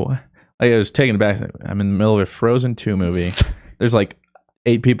like, how? I was taken aback. I'm in the middle of a Frozen 2 movie. There's like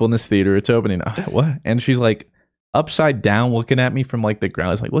 8 people in this theater. It's opening. What? And she's like upside down looking at me from like the ground.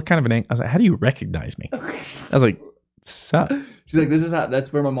 I was like, what kind of an angle? I was like, how do you recognize me? I was like, sup? She's like, this is how.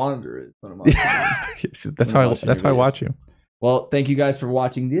 That's where my monitor is. That's how I watch you. Well, thank you guys for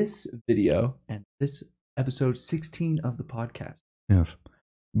watching this video and this episode 16 of the podcast. Yes.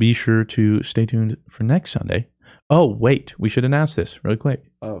 Be sure to stay tuned for next Sunday. Oh, wait, we should announce this really quick.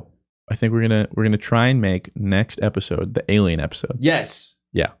 Oh, I think we're gonna try and make next episode the alien episode. yes.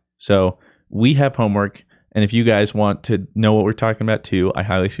 Yeah. So we have homework, and if you guys want to know what we're talking about too, I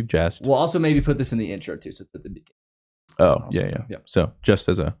highly suggest. We'll also maybe put this in the intro too, so it's at the beginning. Oh, Awesome. yeah. Yep. So just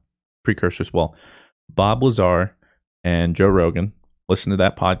as a precursor as well, Bob Lazar and Joe Rogan, listen to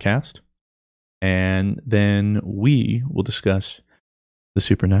that podcast, and then we will discuss the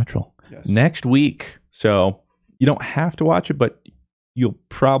supernatural Yes. next week. So you don't have to watch it, but you'll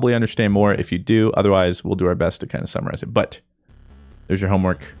probably understand more if you do. Otherwise, we'll do our best to kind of summarize it. But there's your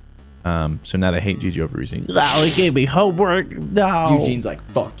homework. So now they hate GG over easy. No, he gave me homework. No. Eugene's like,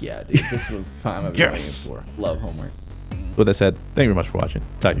 fuck yeah, dude. This is the time I've been waiting for. Love homework. With that said, thank you very much for watching.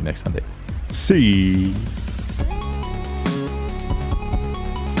 Talk to you next Sunday. See.